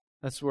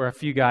that's where a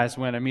few guys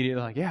went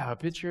immediately like, yeah, a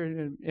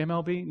pitcher,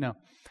 MLB? No.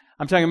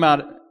 I'm talking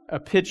about a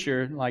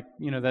pitcher, like,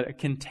 you know, that a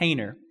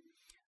container.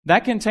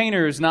 That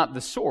container is not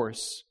the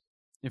source.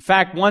 In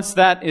fact, once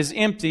that is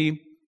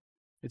empty,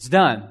 it's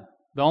done.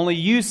 The only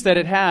use that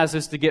it has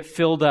is to get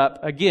filled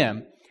up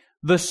again.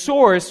 The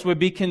source would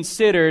be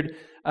considered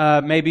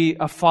maybe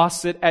a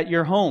faucet at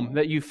your home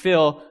that you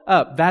fill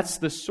up. That's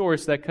the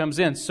source that comes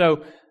in.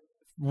 So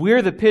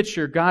we're the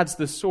pitcher, God's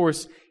the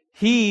source.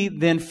 He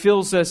then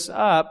fills us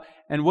up,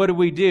 and what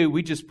do?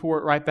 We just pour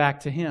it right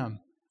back to Him.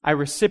 I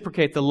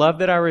reciprocate the love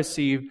that I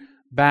receive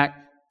back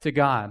to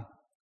God.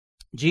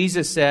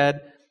 Jesus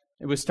said,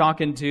 it was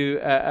talking to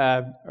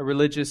a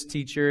religious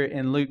teacher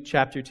in Luke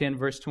chapter 10,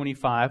 verse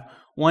 25.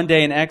 One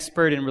day an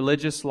expert in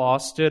religious law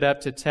stood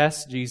up to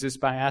test Jesus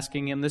by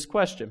asking Him this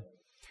question.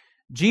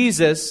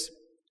 Jesus,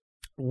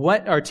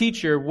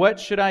 teacher, what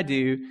should I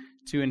do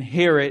to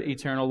inherit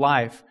eternal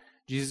life?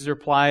 Jesus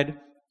replied,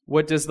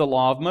 what does the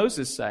law of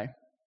Moses say?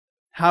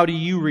 How do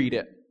you read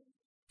it?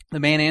 The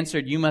man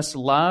answered, you must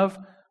love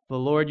the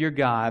Lord your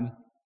God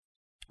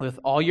with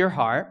all your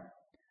heart,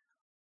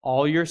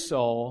 all your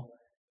soul,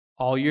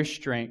 all your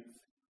strength,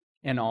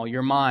 and all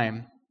your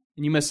mind.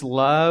 And you must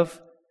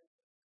love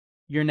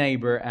your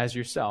neighbor as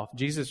yourself.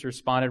 Jesus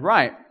responded,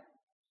 right.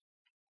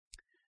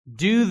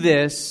 Do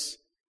this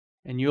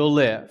and you'll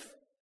live.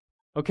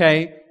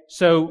 Okay,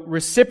 so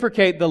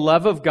reciprocate the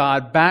love of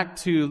God back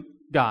to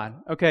God.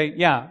 Okay,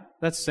 yeah,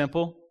 that's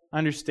simple. I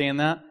understand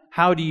that.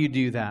 How do you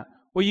do that?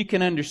 Well, you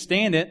can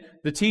understand it.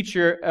 The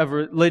teacher of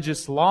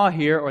religious law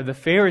here, or the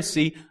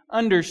Pharisee,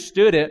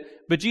 understood it.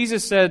 But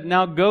Jesus said,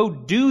 now go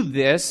do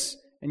this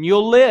and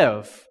you'll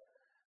live.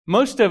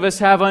 Most of us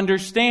have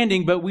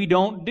understanding, but we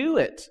don't do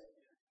it.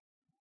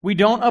 We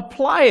don't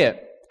apply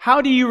it.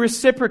 How do you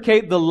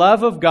reciprocate the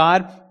love of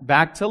God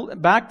back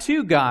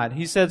to God?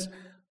 He says,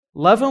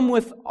 love Him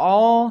with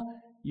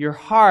all your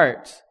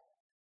heart.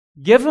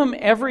 Give Him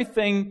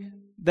everything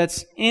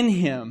that's in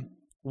Him.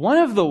 One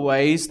of the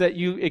ways that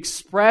you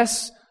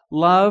express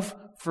love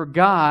for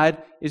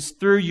God is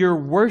through your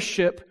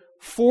worship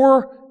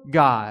for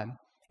God.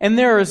 And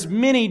there are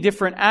many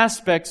different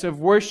aspects of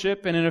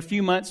worship, and in a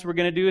few months we're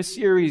going to do a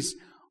series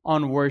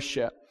on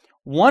worship.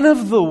 One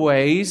of the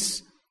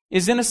ways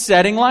is in a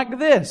setting like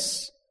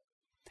this.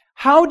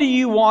 How do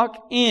you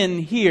walk in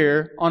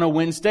here on a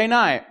Wednesday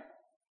night?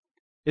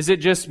 Is it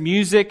just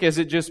music? Is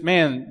it just,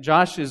 man,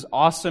 Josh is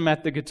awesome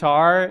at the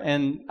guitar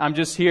and I'm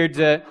just here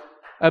to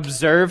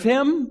observe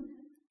him?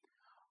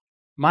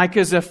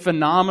 Micah's a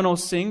phenomenal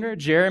singer.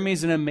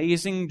 Jeremy's an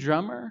amazing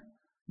drummer.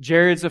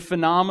 Jared's a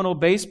phenomenal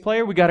bass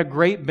player. We got a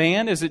great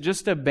band. Is it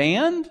just a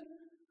band?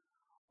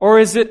 Or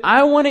is it,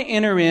 I want to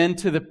enter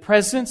into the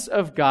presence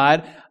of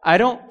God. I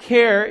don't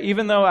care,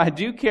 even though I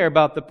do care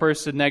about the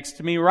person next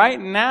to me. Right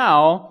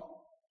now,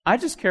 I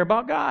just care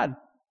about God.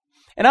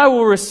 And I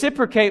will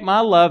reciprocate my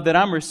love that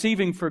I'm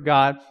receiving for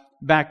God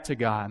back to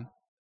God.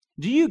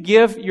 Do you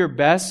give your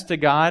best to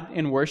God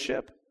in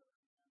worship?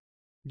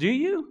 Do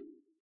you?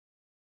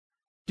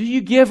 Do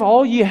you give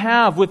all you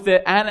have with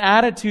an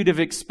attitude of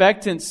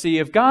expectancy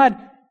of, God,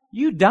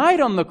 you died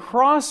on the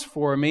cross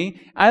for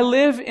me. I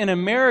live in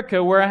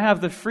America where I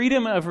have the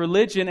freedom of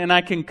religion and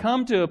I can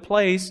come to a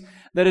place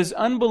that is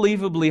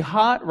unbelievably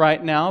hot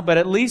right now, but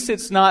at least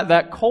it's not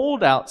that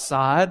cold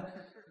outside,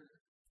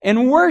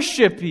 and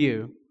worship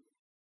you.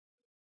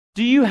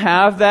 Do you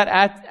have that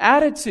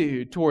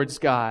attitude towards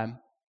God?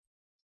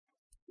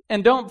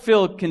 And don't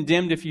feel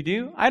condemned if you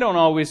do. I don't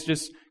always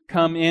just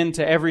come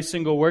into every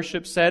single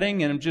worship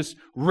setting and I'm just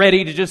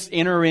ready to just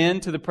enter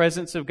into the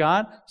presence of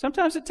God.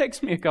 Sometimes it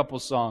takes me a couple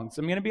songs.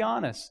 I'm going to be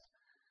honest.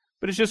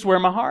 But it's just where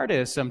my heart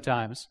is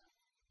sometimes.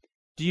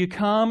 Do you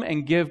come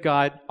and give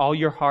God all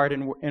your heart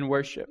in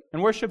worship?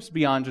 And worship's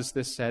beyond just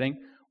this setting.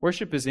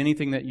 Worship is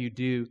anything that you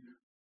do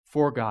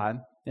for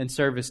God in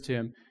service to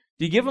Him.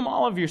 Do you give Him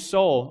all of your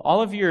soul,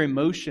 all of your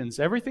emotions,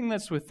 everything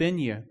that's within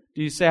you?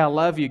 Do you say, I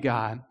love you,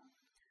 God?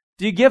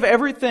 Do you give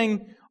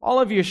everything, all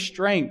of your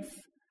strength?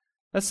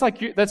 That's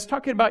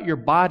talking about your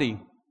body.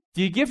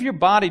 Do you give your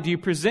body, do you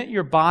present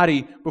your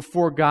body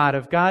before God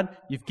of, God,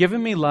 you've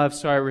given me love,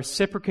 so I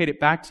reciprocate it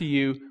back to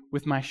you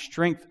with my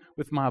strength,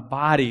 with my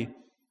body.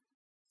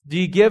 Do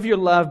you give your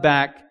love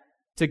back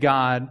to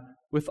God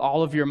with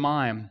all of your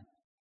mind?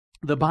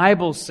 The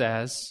Bible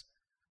says,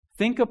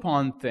 think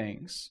upon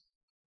things.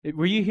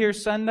 Were you here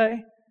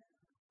Sunday?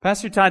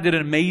 Pastor Todd did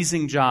an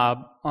amazing job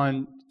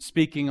on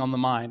speaking on the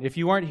mind. If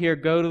you weren't here,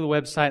 go to the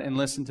website and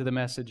listen to the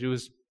message. It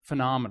was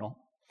phenomenal.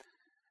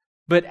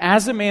 But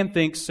as a man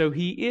thinks, so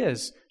he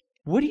is.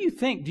 What do you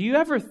think? Do you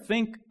ever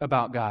think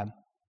about God?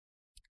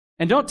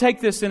 And don't take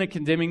this in a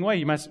condemning way.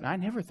 You might say, I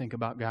never think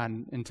about God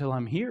until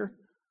I'm here.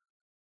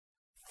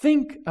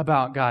 Think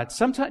about God.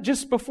 Sometimes,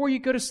 just before you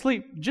go to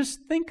sleep, just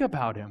think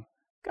about Him.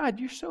 God,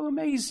 you're so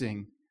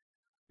amazing.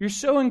 You're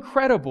so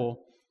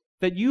incredible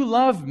that you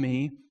love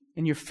me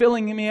and you're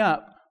filling me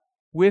up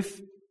with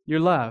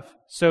your love.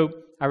 So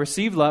I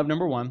receive love,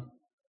 number one.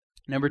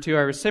 Number two,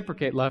 I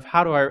reciprocate love.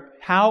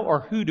 How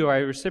or who do I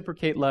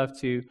reciprocate love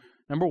to?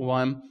 Number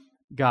one,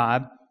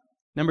 God.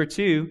 Number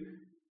two,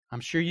 I'm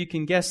sure you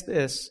can guess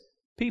this,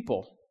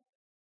 people.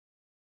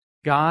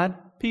 God,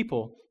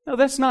 people. No,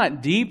 that's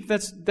not deep.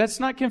 That's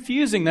not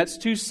confusing. That's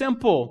too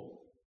simple.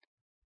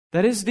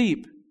 That is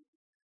deep.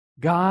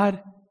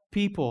 God,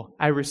 people.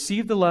 I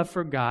receive the love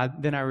for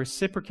God, then I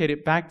reciprocate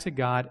it back to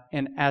God,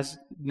 and as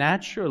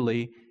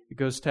naturally, it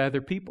goes to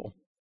other people.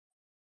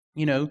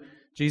 You know,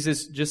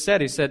 Jesus just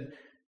said, He said,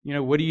 you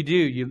know, what do?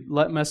 You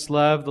must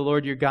love the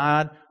Lord your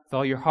God with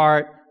all your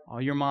heart,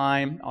 all your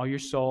mind, all your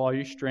soul, all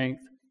your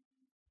strength,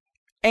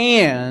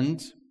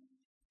 and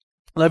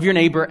love your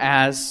neighbor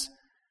as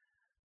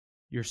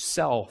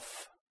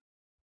yourself.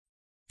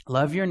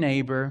 Love your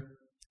neighbor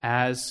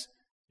as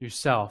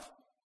yourself.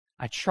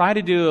 I try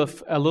to do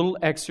a little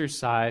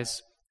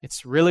exercise.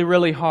 It's really,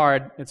 really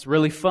hard. It's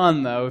really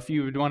fun, though, if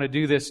you would want to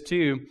do this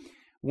too.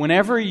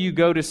 Whenever you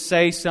go to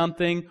say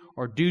something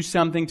or do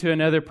something to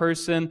another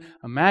person,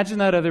 imagine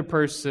that other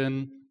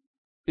person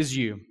is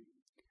you.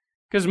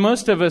 Because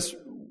most of us,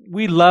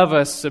 we love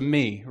us some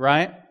me,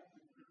 right?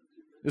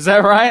 Is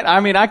that right? I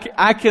mean,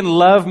 I can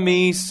love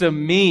me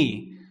some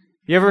me.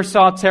 You ever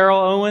saw Terrell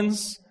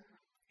Owens?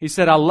 He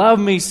said, I love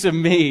me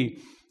some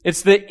me.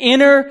 It's the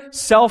inner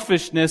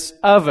selfishness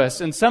of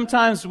us. And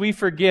sometimes we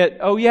forget,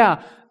 oh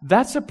yeah,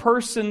 that's a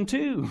person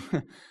too.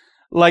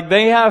 Like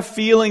they have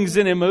feelings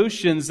and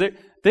emotions.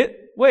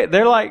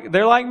 They're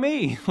like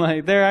me.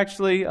 Like they're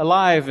actually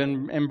alive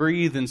and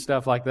breathe and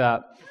stuff like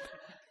that.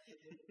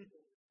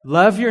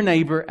 Love your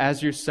neighbor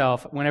as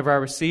yourself. Whenever I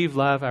receive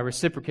love, I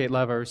reciprocate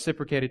love. I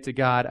reciprocate it to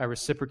God. I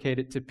reciprocate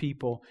it to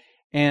people.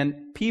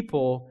 And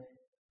people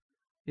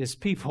is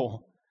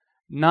people.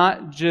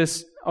 Not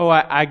just,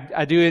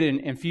 I do it in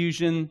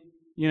infusion.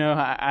 You know,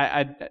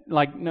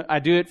 I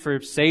do it for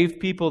saved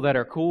people that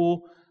are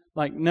cool.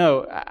 Like,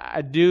 no,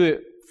 I do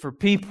it for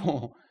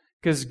people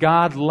because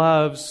God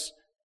loves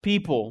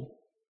people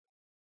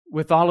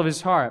with all of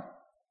His heart.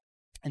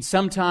 And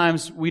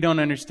sometimes we don't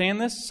understand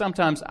this.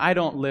 Sometimes I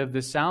don't live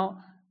this out,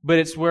 but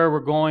it's where we're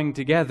going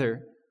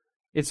together.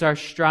 It's our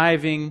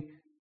striving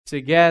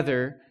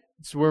together.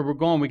 It's where we're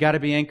going. We got to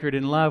be anchored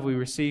in love. We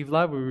receive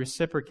love. We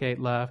reciprocate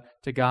love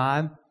to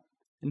God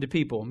and to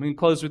people. I'm going to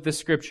close with this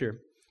scripture.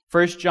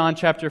 1 John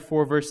chapter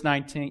 4, verse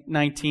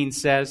 19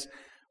 says,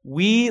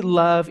 we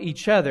love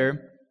each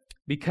other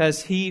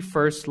because He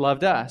first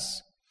loved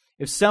us.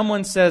 If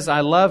someone says,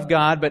 I love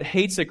God, but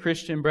hates a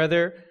Christian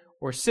brother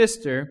or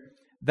sister,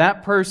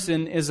 that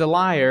person is a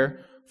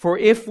liar. For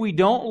if we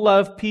don't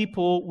love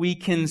people we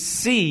can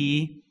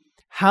see,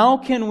 how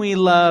can we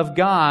love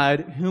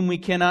God whom we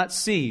cannot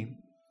see?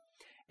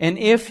 And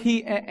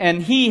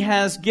He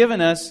has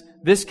given us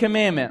this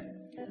commandment.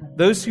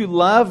 Those who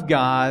love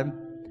God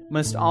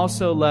must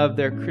also love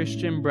their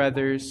Christian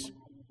brothers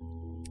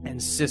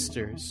and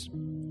sisters.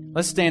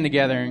 Let's stand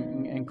together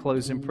and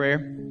close in prayer.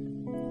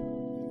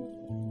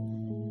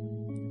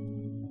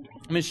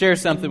 I'm going to share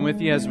something with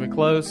you as we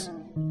close.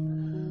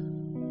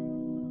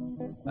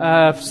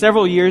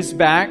 Several years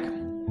back,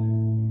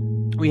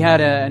 we had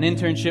an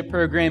internship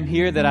program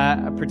here that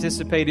I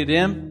participated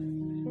in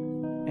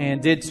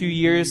and did 2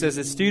 years as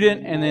a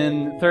student, and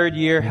then third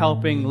year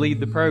helping lead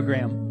the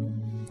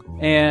program.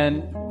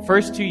 And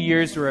first 2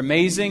 years were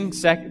amazing.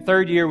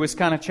 Third year was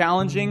kind of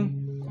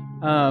challenging.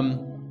 I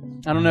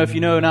don't know if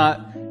you know or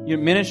not,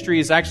 ministry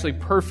is actually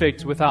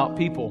perfect without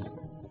people.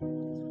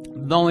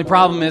 The only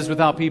problem is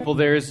without people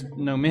there is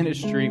no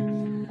ministry.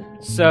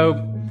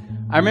 So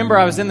I remember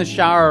I was in the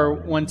shower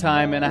one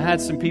time and I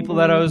had some people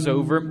that I was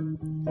over,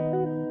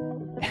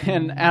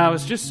 and I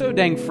was just so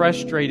dang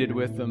frustrated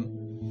with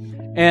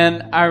them.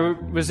 And I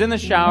was in the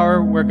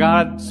shower where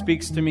God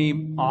speaks to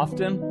me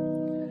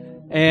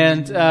often,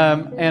 and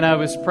I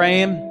was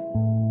praying,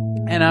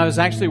 and I was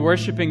actually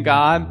worshiping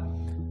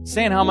God,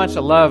 saying how much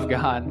I love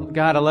God.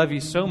 God, I love you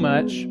so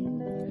much.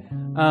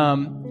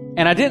 And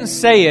I didn't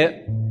say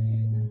it,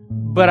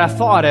 but I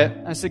thought it.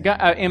 I said,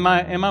 God, in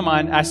my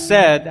mind, I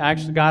said,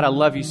 actually, God, I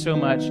love you so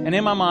much. And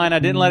in my mind, I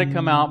didn't let it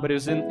come out, but it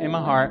was in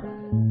my heart.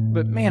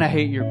 But man, I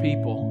hate your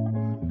people.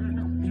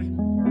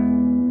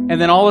 And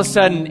then all of a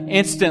sudden,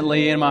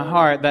 instantly in my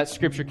heart, that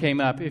scripture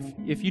came up.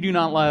 If you do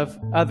not love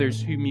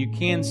others whom you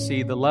can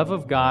see, the love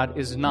of God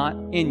is not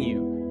in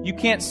you. You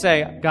can't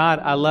say, God,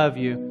 I love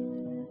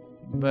you,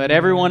 but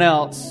everyone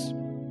else,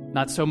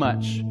 not so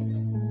much.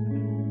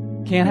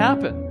 Can't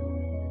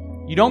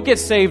happen. You don't get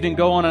saved and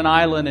go on an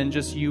island and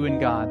just you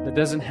and God. That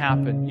doesn't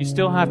happen. You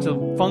still have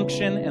to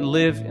function and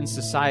live in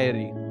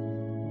society.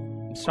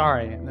 I'm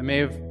sorry, that may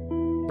have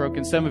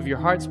broken some of your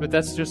hearts, but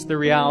that's just the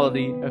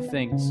reality of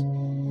things.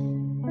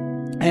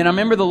 And I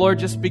remember the Lord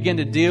just began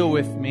to deal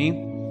with me.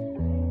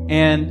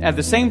 And at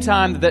the same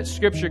time that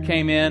scripture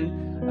came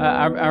in,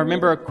 I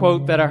remember a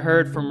quote that I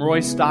heard from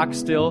Roy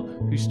Stockstill,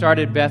 who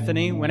started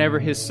Bethany. Whenever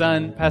his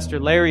son, Pastor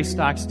Larry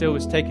Stockstill,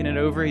 was taking it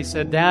over, he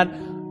said, "Dad,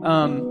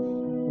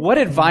 what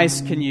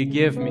advice can you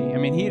give me?" I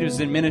mean, he was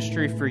in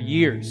ministry for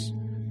years.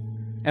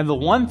 And the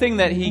one thing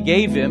that he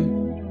gave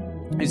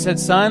him, he said,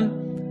 "Son,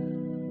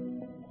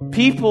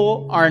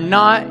 people are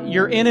not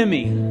your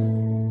enemy.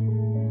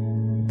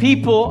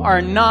 People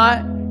are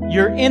not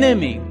your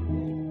enemy.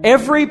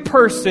 Every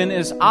person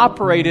is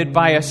operated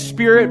by a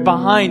spirit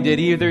behind it.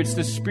 Either it's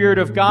the Spirit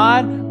of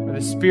God or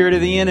the spirit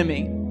of the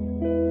enemy.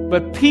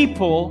 But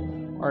people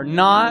are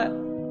not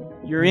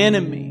your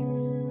enemy."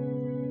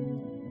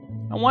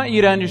 I want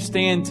you to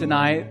understand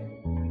tonight,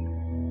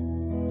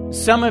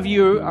 some of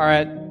you are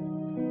at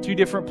two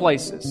different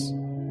places.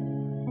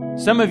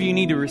 Some of you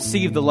need to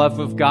receive the love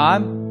of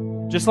God.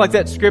 Just like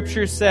that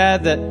scripture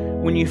said, that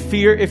when you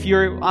fear, if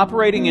you're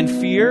operating in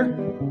fear,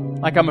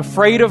 like I'm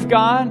afraid of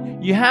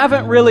God, you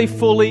haven't really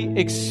fully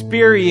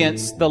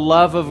experienced the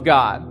love of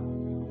God.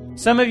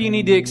 Some of you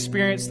need to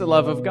experience the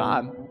love of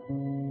God.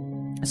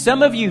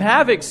 Some of you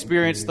have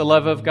experienced the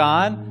love of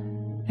God,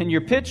 and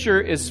your pitcher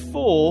is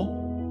full,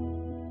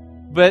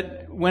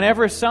 but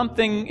whenever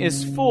something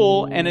is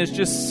full and it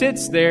just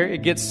sits there,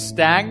 it gets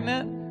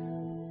stagnant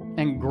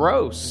and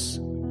gross.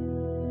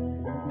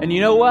 And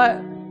you know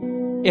what?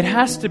 It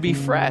has to be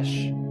fresh.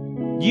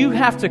 You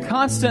have to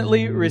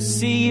constantly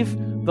receive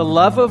the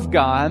love of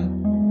God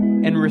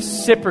and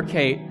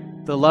reciprocate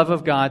the love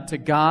of God to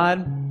God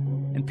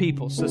and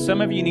people. So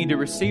some of you need to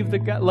receive the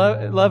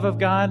love of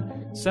God.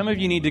 Some of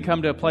you need to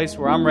come to a place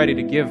where I'm ready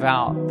to give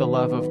out the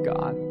love of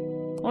God.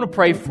 I want to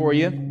pray for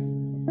you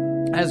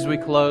as we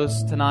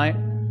close tonight.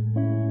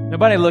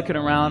 Nobody looking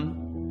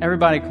around,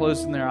 everybody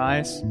closing their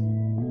eyes,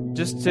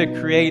 just to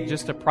create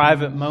just a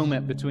private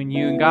moment between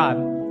you and God.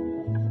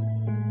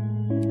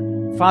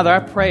 Father, I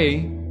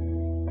pray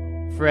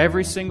for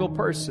every single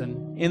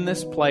person in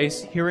this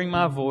place hearing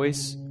my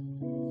voice,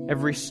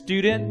 every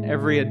student,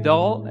 every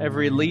adult,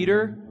 every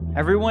leader,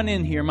 everyone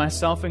in here,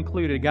 myself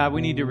included. God,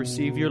 we need to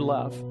receive your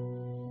love.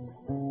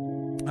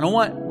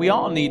 And we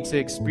all need to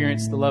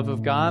experience the love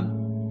of God.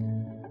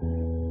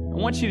 I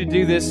want you to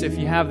do this if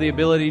you have the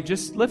ability.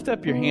 Just lift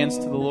up your hands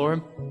to the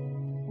Lord.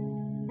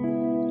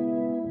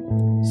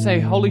 Say,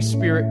 "Holy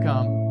Spirit,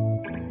 come."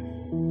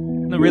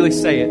 No, really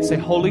say it. Say,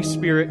 "Holy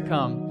Spirit,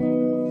 come."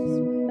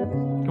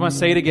 Come on,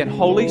 say it again.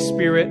 "Holy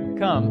Spirit,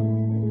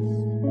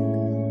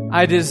 come.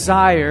 I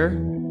desire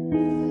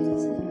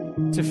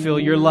to feel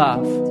your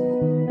love.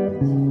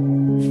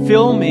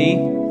 Fill me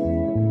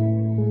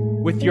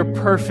with your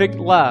perfect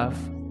love.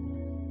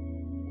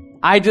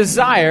 I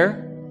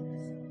desire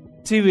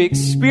to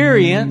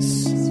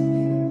experience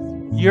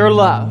your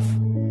love."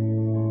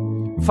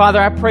 Father,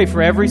 I pray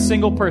for every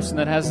single person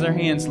that has their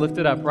hands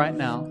lifted up right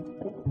now.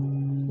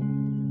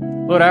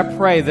 Lord, I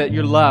pray that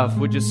your love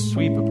would just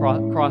sweep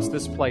across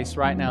this place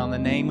right now in the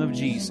name of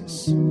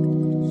Jesus.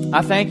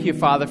 I thank you,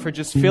 Father, for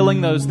just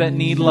filling those that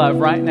need love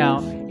right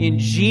now in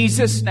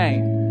Jesus'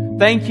 name.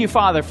 Thank you,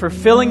 Father, for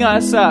filling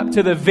us up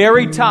to the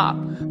very top.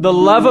 The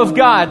love of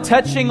God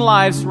touching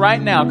lives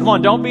right now. Come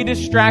on, don't be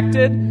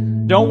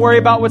distracted. Don't worry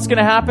about what's going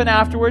to happen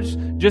afterwards.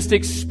 Just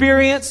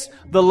experience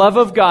the love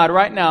of God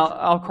right now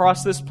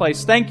across this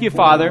place. Thank you,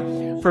 Father,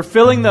 for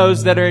filling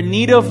those that are in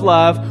need of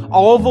love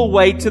all the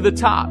way to the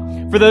top.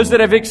 For those that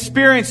have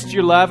experienced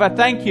your love, I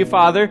thank you,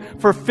 Father,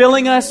 for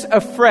filling us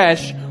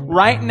afresh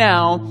right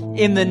now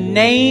in the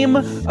name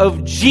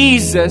of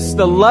Jesus,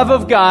 the love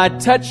of God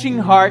touching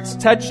hearts,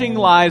 touching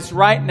lives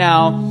right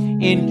now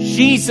in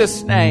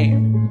Jesus'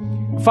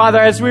 name. Father,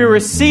 as we're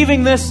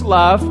receiving this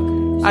love,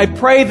 I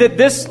pray that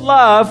this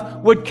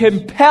love would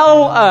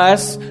compel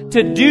us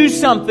to do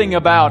something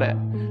about it,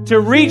 to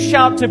reach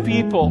out to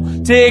people,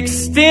 to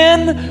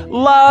extend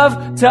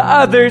love to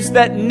others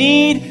that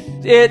need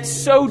it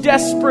so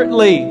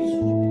desperately.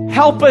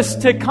 Help us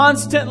to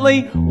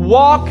constantly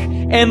walk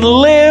and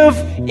live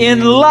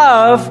in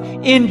love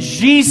in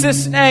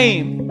Jesus'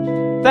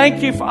 name.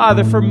 Thank you,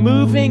 Father, for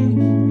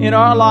moving in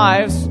our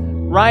lives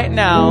right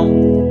now.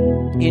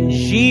 In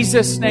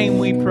Jesus' name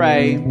we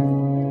pray.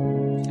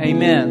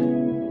 Amen.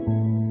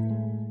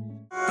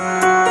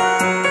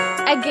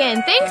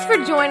 Again, thanks for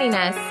joining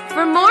us.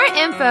 For more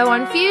info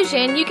on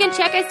Fusion, you can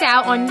check us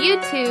out on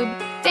YouTube,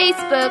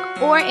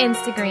 Facebook, or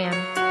Instagram.